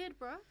 where's your beard,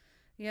 bro?"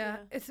 Yeah,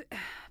 Yeah. it's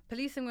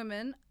policing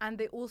women, and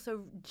they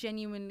also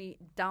genuinely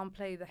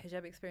downplay the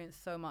hijab experience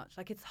so much.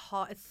 Like, it's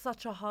hard. It's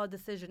such a hard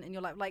decision in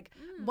your life. Like,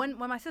 when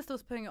my sister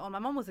was putting it on, my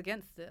mom was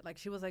against it. Like,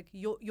 she was like,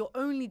 "You're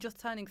only just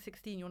turning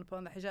 16. You want to put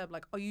on the hijab?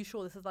 Like, are you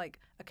sure this is like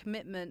a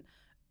commitment?"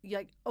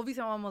 Like,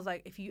 obviously, my mom was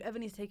like, "If you ever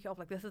need to take it off,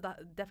 like, this is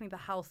definitely the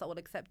house that will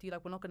accept you.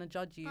 Like, we're not gonna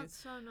judge you." That's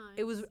so nice.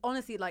 It was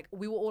honestly like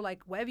we were all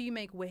like, whatever you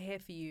make, we're here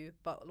for you.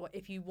 But like,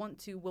 if you want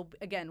to, we'll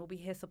be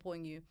here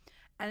supporting you.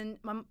 And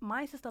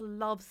my sister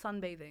loves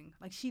sunbathing.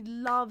 Like, she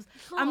loves.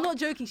 I'm not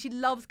joking. She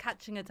loves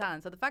catching a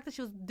tan. So the fact that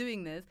she was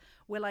doing this,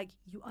 we're like,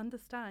 you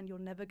understand, you're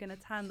never gonna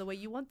tan the way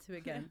you want to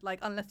again. Like,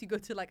 unless you go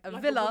to like a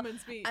Like villa.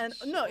 women's beach, And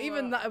no,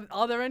 even or- that.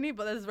 Are there any?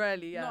 But there's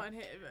rarely. Yeah. Not in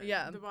here,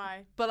 Yeah.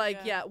 Dubai. But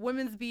like, yeah,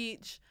 women's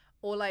beach,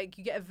 or like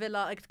you get a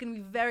villa. Like, it's gonna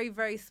be very,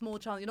 very small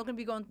chance. You're not gonna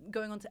be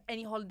going on to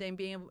any holiday and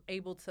being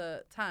able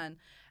to tan.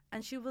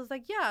 And she was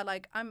like, yeah,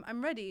 like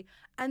I'm ready.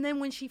 And then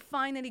when she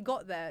finally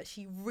got there,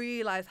 she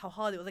realized how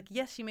hard it was. Like,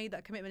 yes, she made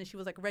that commitment and she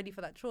was like ready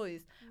for that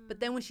choice. But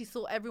then when she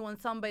saw everyone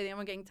sunbathing,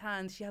 everyone getting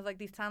tanned, she has like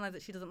these tan lines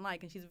that she doesn't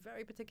like, and she's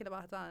very particular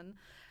about her tan.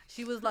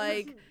 She was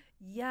like,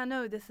 yeah,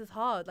 no, this is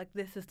hard. Like,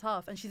 this is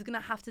tough, and she's gonna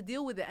have to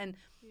deal with it. And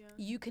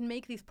you can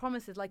make these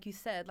promises, like you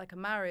said, like a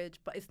marriage,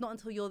 but it's not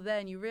until you're there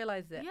and you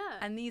realize it. Yeah.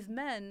 And these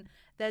men,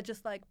 they're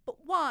just like, but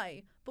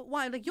why? But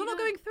why? Like, you're You not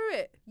know, going through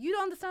it. You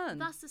don't understand.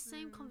 That's the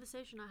same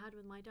conversation I had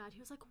with my dad. He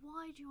was like,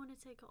 "Why do you want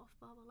to take it off,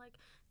 Baba? Like,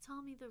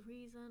 tell me the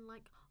reason.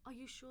 Like, are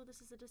you sure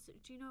this is a decision?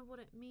 Do you know what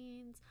it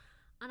means?"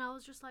 And I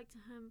was just like to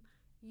him,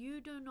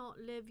 "You do not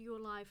live your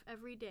life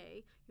every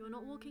day. You're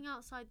not walking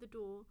outside the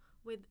door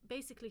with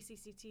basically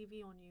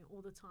CCTV on you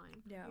all the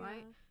time. Yeah.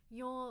 Right?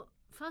 You're,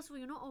 first of all,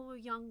 you're not a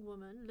young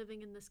woman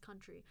living in this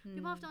country.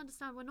 People have to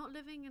understand we're not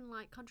living in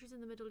like countries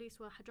in the Middle East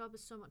where hijab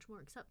is so much more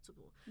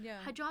acceptable. Yeah.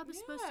 Hijab is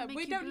supposed Yeah, to make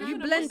we you don't live You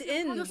in a blend Muslim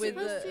in you're country.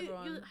 with supposed to,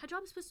 everyone.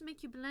 hijab is supposed to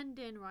make you blend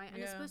in, right?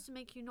 And it's Yeah. supposed to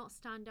make you not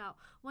stand out.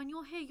 When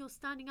you're here, you're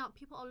standing out.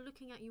 People are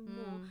looking at you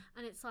more,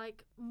 and it's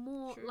like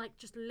more True. like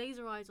just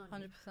laser eyes on you.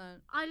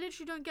 100%. I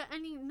literally don't get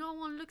any. No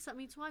one looks at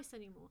me twice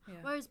anymore. Yeah.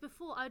 Whereas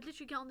before, I'd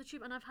literally get on the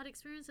tube, and I've had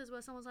experiences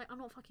where someone's like, "I'm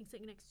not fucking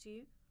sitting next to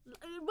you,"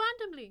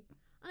 randomly,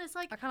 and it's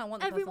like I kind of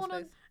want the everyone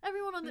personal on space.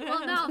 everyone on the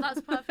well now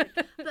that's perfect,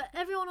 but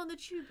everyone on the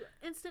tube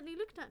instantly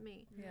looked at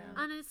me. Yeah.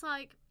 And it's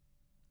like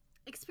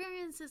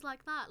experiences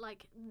like that,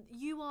 like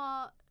you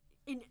are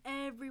in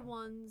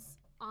everyone's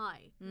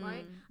eye,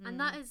 right? And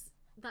that is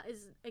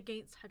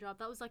against hijab.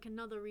 That was like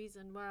another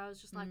reason where I was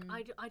just like,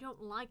 I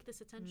don't like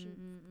this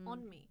attention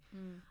on me.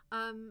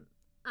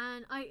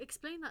 And I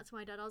explained that to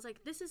my dad. I was like,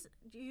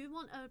 do you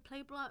want a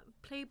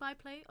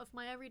play-by-play of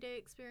my everyday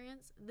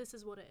experience? This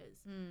is what it is.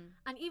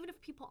 And even if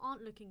people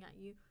aren't looking at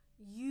you,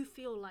 you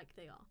feel like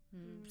they are.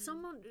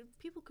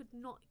 People could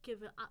not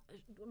give it.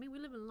 I mean, we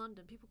live in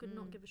London. People could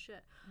not give a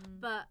shit.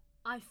 But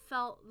I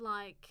felt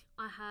like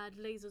I had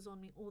lasers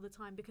on me all the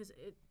time because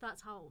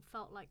that's how it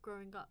felt like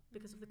growing up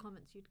because of the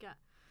comments you'd get.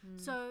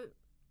 So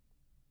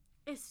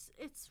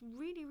it's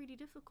really, really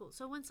difficult.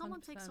 So when someone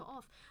takes it 100%.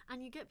 off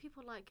and you get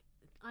people like,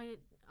 I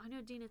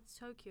know Dina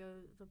Tokyo,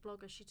 the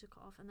blogger, she took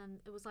it off, and then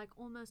it was like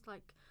almost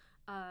like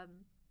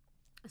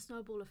a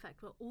snowball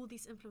effect where all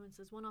these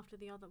influencers, one after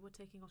the other, were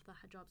taking off their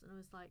hijabs, and it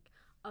was like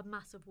a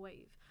massive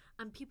wave,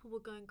 and people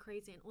were going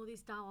crazy, and all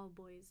these Dawah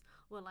boys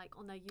were like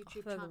on their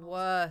YouTube They're channels, the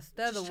worst.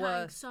 They're the just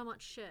chatting worst. so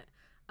much shit.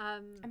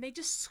 And they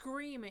just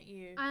scream at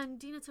you. And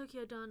Dina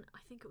Tokyo done, I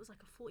think it was like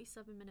a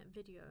 47-minute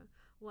video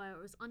where it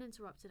was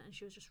uninterrupted, and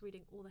she was just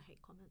reading all the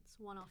hate comments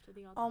one after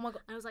the other. Oh my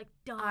god. And it was like,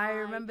 die, I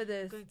remember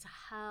this. going to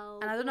hell.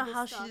 And I don't all know this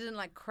how stuff. she didn't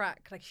like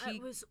crack. Like, she.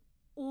 It was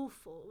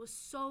awful. It was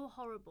so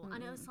horrible.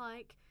 And it was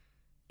like,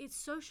 it's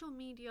social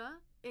media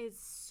is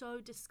so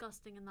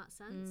disgusting in that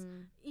sense.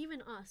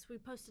 Even us, we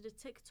posted a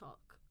TikTok,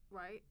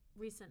 right,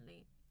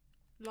 recently.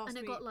 Last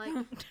week. It got like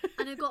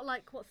and it got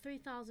like what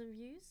 3,000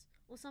 views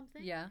or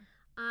something. Yeah.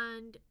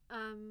 And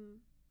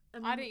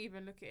I didn't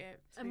even look at it.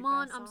 to be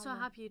Iman, fair, I'm so Salma.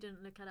 happy you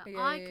didn't look it up. Yeah,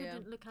 I yeah,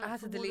 couldn't look it I up. had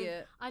for to more delete than,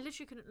 it. I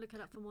literally couldn't look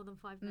it up for more than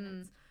 5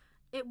 minutes.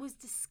 It was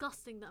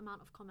disgusting the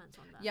amount of comments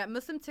on there. Yeah,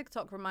 Muslim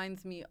TikTok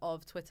reminds me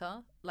of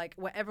Twitter, like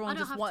where I everyone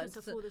don't just have wants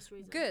Twitter for this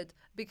reason. good,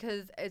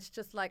 because it's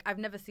just like I've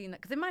never seen it.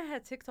 Because in my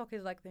head, TikTok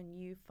is like the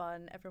new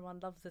fun. Everyone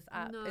loves this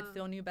app. No. It's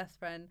your new best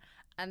friend.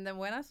 And then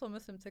when I saw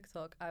Muslim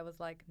TikTok, I was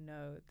like,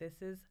 no,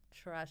 this is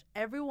trash.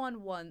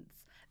 Everyone wants.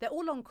 They're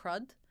all on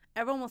crud.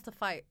 Everyone wants to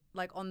fight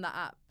like on the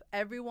app.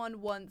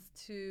 Everyone wants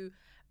to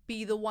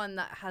be the one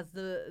that has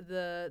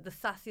the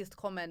sassiest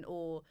comment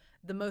or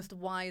the most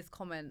wise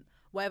comment,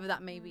 whatever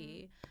that may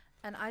be.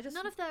 And I just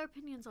None of their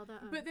opinions are their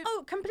own. But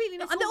oh, completely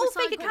not. It's And they're all all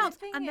fake recycled. accounts. The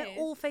thing And they're is-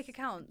 all fake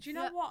accounts. Do you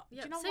know what?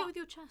 Yeah, Do you know say what? it with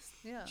your chest.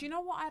 Yeah. Do you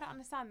know what I don't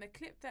understand? The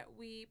clip that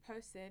we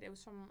posted, it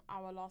was from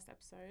our last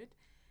episode.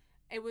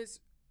 It was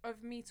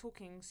of me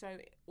talking, so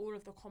all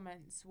of the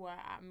comments were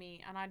at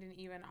me, and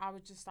I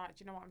was just like,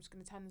 do you know what? I'm just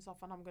gonna turn this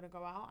off and I'm gonna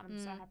go out, and I'm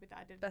so happy that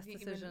I didn't. Best even-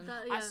 decision.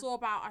 I saw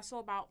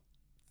about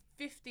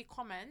 50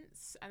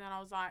 comments, and then I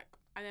was like,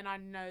 and then I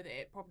know that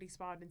it probably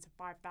spiraled into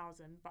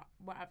 5,000, but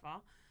whatever.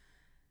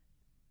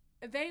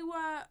 They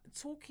were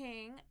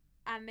talking,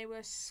 and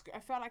I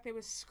felt like they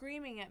were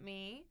screaming at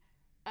me,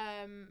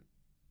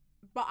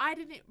 but I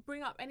didn't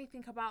bring up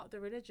anything about the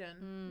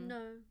religion.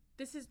 No.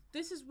 This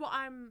is what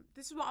I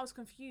was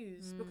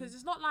confused, because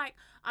it's not like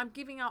I'm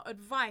giving out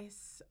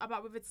advice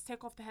about whether to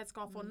take off the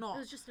headscarf or It not.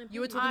 was just an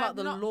You were opinion. talking about I'm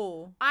the not-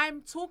 law.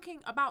 I'm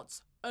talking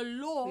about a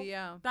law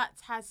Yeah.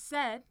 that has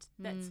said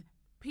that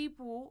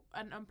people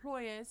and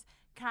employers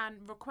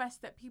can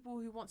request that people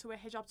who want to wear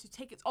hijab to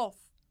take it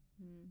off.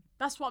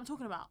 That's what I'm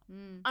talking about.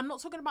 I'm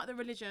not talking about the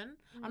religion.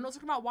 I'm not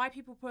talking about why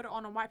people put it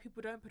on and why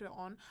people don't put it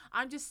on.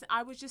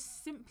 I was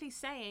just simply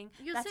saying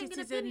You're that saying it an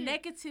is a opinion.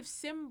 negative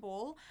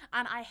symbol,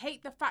 and I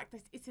hate the fact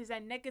that it is a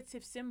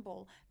negative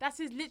symbol. That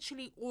is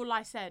literally all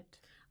I said.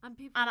 And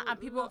people And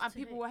people love to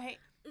hate. were hate.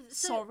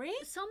 So, Sorry?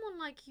 someone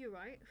like you,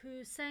 right,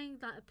 who's saying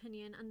that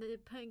opinion and they're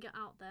putting it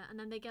out there, and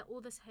then they get all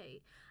this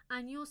hate,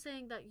 and you're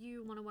saying that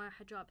you want to wear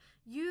a hijab.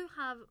 You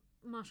have,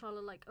 mashallah,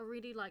 like a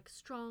really like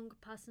strong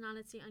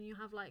personality, and you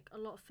have like a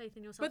lot of faith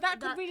in yourself. But that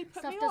could really put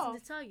stuff me doesn't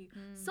off. deter you.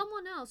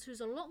 Someone else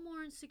who's a lot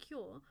more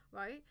insecure,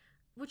 right,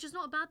 which is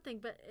not a bad thing,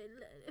 but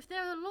if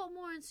they're a lot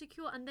more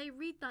insecure and they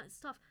read that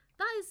stuff,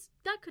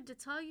 that could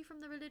deter you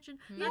from the religion.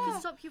 That could Yeah.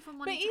 stop you from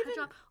wanting to even-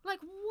 hijab. Like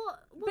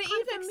what But kind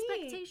even of me,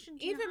 expectation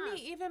do you have?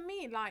 even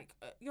me, like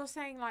you're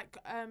saying, like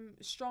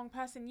strong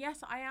person.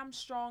 Yes, I am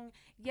strong.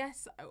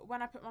 Yes,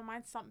 when I put my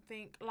mind to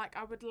something, like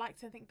I would like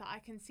to think that I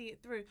can see it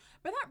through.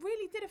 But that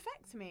really did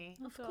affect me.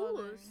 Of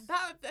course.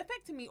 That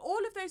affected me.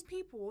 All of those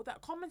people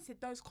that commented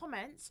those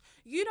comments,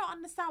 you don't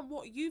understand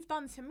what you've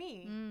done to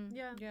me.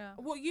 Yeah. Yeah.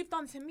 What you've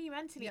done to me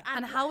mentally. Yeah.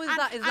 And how is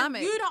that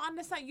Islamic? And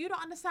you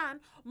don't understand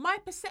my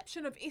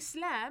perception of Islam,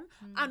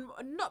 and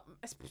not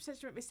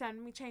perception of Islam.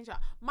 Let me change that.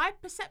 My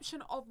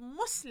perception of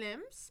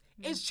Muslims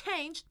is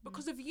changed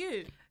because of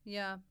you.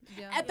 Yeah.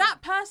 Yeah. And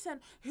that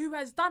person who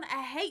has done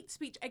a hate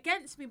speech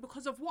against me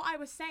because of what I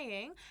was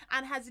saying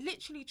and has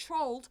literally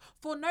trolled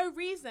for no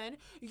reason,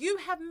 you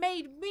have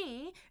made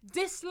me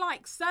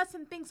dislike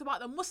certain things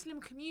about the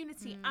Muslim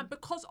community, and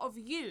because of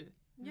you.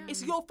 Yeah.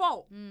 It's your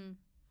fault.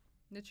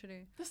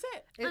 Literally. That's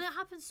it. And it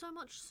happens so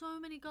much. So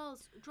many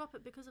girls drop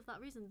it because of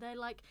that reason. They're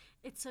like,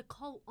 it's a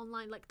cult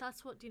online. Like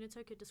that's what Dina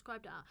Tokyo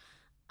described it as.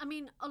 I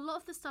mean, a lot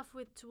of the stuff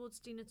towards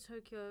Dina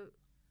Tokyo,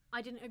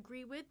 I didn't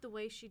agree with the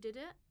way she did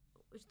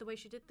it, the way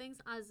she did things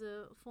as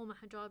a former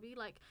hijabi.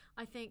 Like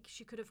I think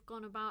she could have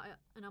gone about it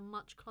in a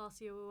much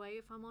classier way,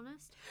 if I'm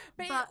honest.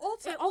 But But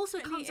it it also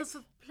ultimately comes is-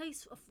 off a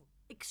place of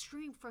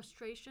extreme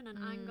frustration and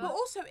anger. But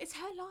also, it's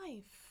her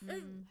life.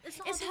 It's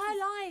not It's our her business.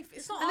 life.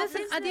 It's not And our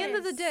listen, at the end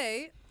of the business.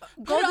 day,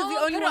 Put God it is the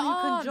on, only put one it who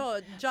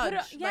on. can judge. Put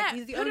it- Like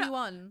he's the put only it-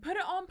 one. Put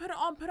it on, put it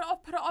on, put it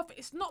off, put it off.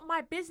 It's not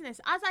my business.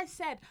 As I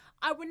said,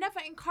 I would never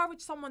encourage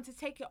someone to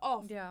take it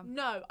off. Yeah.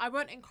 No, I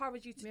won't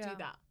encourage you to Yeah. do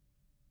that.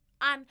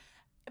 And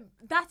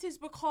that is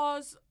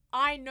because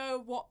I know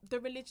what the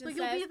religion But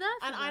says. you'll be there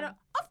for and I them.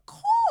 know, of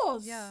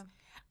course. Yeah.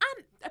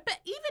 And but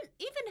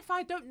even if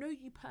I don't know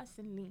you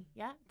personally,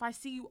 yeah, if I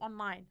see you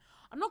online,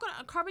 I'm not gonna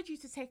encourage you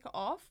to take it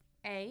off.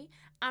 A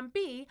and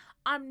B,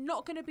 I'm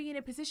not gonna be in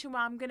a position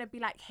where I'm gonna be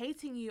like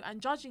hating you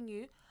and judging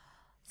you.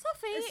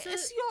 Sophie, It's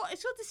it's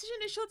your decision.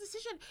 It's your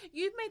decision.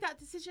 You've made that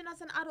decision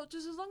as an adult.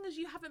 Just as long as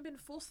you haven't been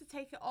forced to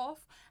take it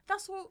off,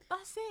 that's all.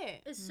 That's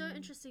it. It's so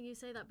interesting you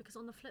say that, because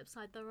on the flip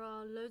side, there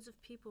are loads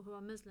of people who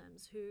are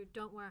Muslims who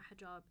don't wear a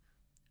hijab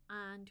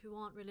and who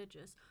aren't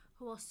religious,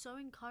 who are so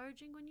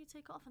encouraging when you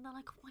take it off, and they're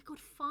like, oh my God,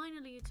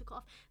 finally you took it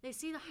off. They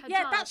see the hijab.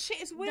 Yeah, that shit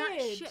is That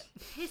weird. shit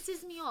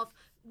pisses me off.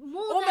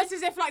 More Almost than,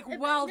 as if like,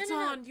 well no.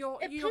 done, you're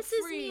It you're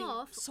pisses free. me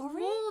off Sorry.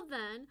 more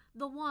than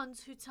the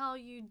ones who tell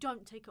you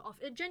don't take it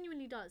off. It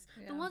genuinely does.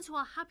 The Yeah. ones who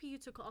are happy you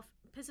took it off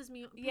pisses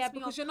me off.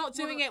 Because you're not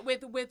doing it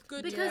with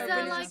good because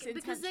they're religious like,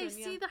 because they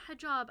intention, see the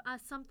hijab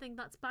as something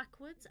that's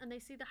backwards, and they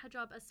see the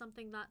hijab as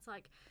something that's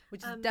like,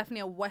 which is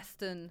definitely a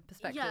Western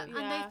perspective. yeah, and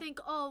they think,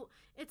 oh,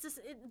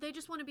 they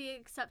just want to be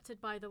accepted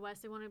by the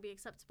West. They want to be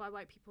accepted by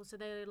white people, so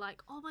they're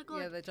like, oh my god,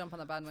 yeah, they jump on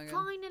the bandwagon.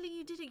 finally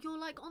you did it. You're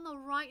like on the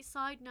right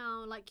side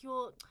now. Like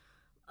you're,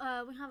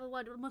 we have a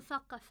word,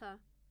 muthaqafa.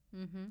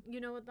 Mm-hmm.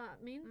 You know what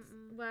that means?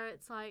 Where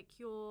it's like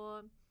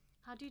you're,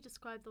 how do you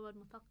describe the word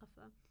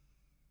muthaqafa?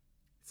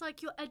 It's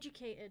like you're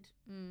educated.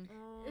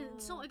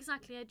 It's not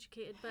exactly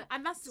educated, but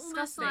and that's it's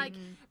almost disgusting. like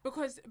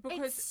because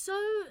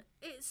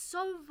it's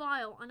so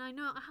vile. And I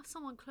know I have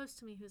someone close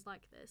to me who's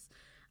like this,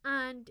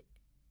 and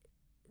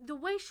the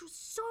way she was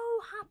so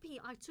happy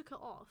I took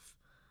it off,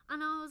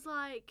 and I was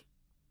like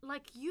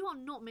you are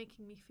not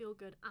making me feel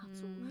good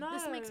at all. No.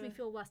 This makes me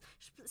feel worse,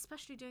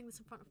 especially doing this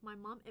in front of my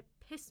mum. It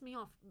pissed me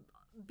off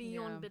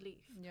beyond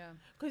belief. Yeah,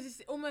 because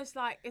it's almost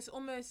like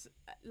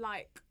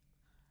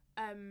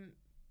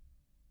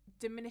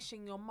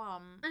diminishing your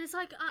mum. And it's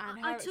like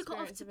I took it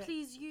off to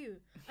please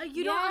you.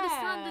 You Yeah. don't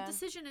understand the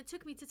decision it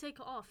took me to take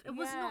it off. It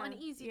was not an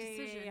easy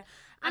decision. Yeah.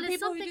 And it's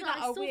people who something do that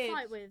that I are still weird.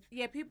 fight with.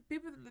 Yeah,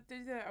 people that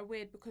do that are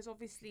weird because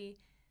obviously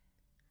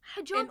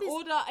Hijab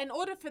in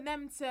order for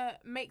them to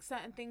make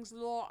certain things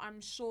law, I'm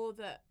sure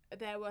that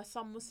there were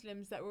some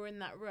Muslims that were in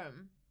that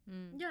room.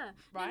 Yeah.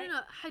 Right?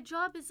 No.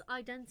 Hijab is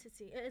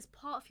identity. It is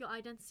part of your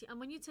identity. And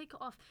when you take it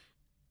off,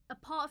 a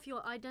part of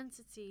your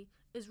identity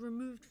is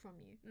removed from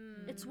you.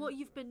 It's what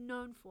you've been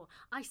known for.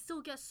 I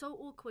still get so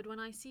awkward when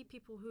I see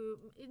people who,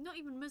 not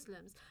even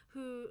Muslims,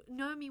 who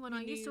know me when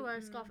I used to wear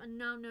a scarf and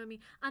now know me.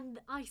 And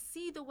I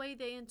see the way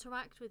they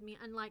interact with me,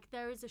 and like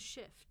there is a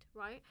shift,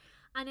 right?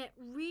 And it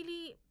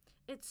really...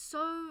 it's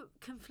so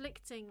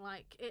conflicting.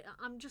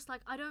 I'm just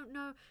like, I don't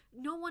know,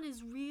 no one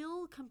is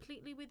real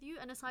completely with you,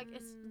 and it's like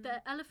it's the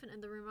elephant in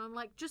the room. I'm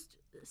like, just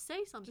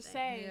say something. Just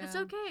say. It's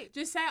okay.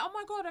 Just say, oh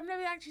my god, I've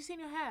never actually seen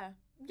your hair.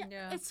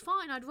 Yeah, it's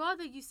fine. I'd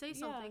rather you say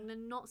something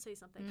than not say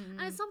something.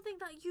 And it's something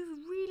that you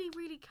really,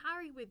 really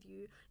carry with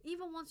you,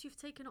 even once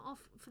you've taken it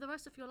off for the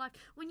rest of your life.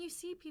 When you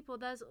see people,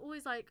 there's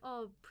always like,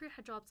 oh,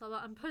 pre-hijab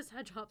sabah and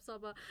post-hijab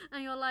sabah,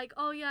 and you're like,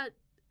 oh yeah,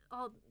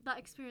 oh, that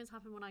experience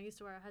happened when I used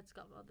to wear a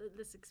headscarf. Or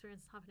this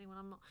experience is happening when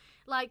I'm not.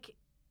 Like,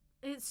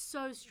 it's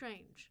so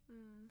strange.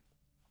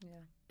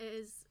 Yeah. It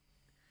is.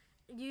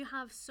 You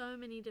have so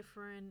many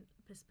different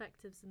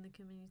perspectives in the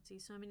community,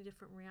 so many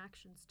different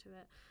reactions to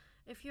it.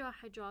 If you're a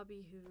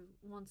hijabi who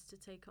wants to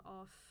take it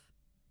off,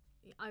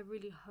 I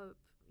really hope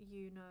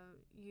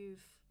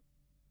you've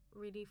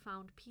really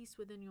found peace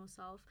within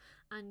yourself,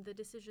 and the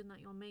decision that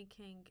you're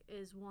making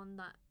is one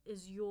that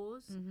is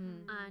yours,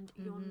 and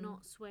you're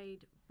not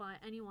swayed by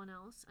anyone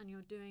else, and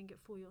you're doing it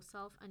for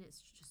yourself, and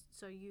it's just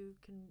so you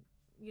can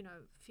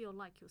feel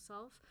like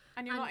yourself,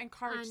 and you're not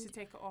encouraged to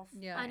take it off.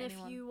 And if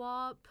you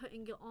are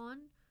putting it on,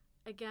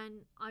 again,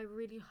 I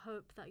really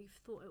hope that you've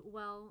thought it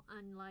well,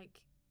 and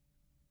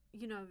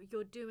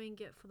you're doing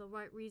it for the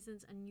right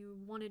reasons, and you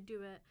want to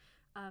do it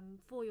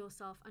for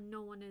yourself, and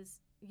no one is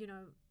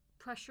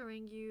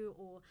pressuring you,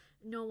 or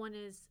no one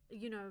is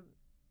you're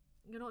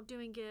not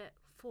doing it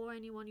for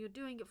anyone. You're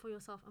doing it for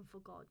yourself and for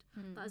God.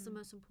 That is the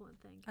most important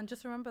thing. And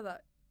just remember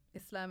that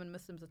Islam and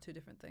Muslims are two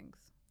different things.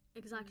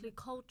 Exactly.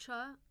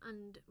 Culture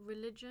and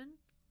religion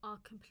are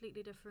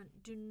completely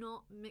different. Do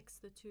not mix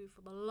the two,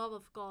 for the love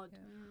of God.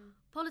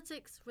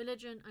 Politics,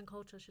 religion and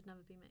culture should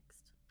never be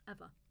mixed,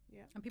 ever.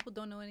 And people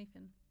don't know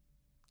anything.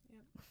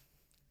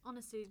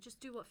 Honestly,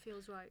 just do what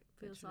feels right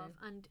for yourself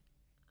and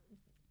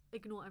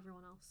ignore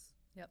everyone else.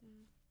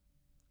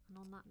 And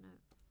on that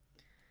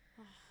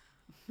note,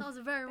 that was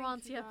a very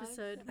ranty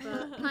episode,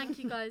 but thank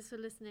you guys for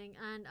listening.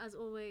 And as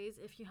always,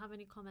 if you have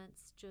any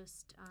comments,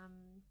 just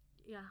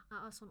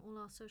at us on all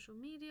our social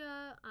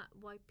media at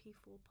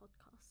YP4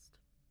 Podcast.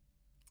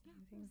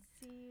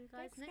 See you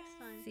guys next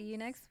time. See you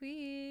next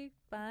week.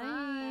 Bye.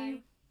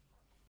 Bye.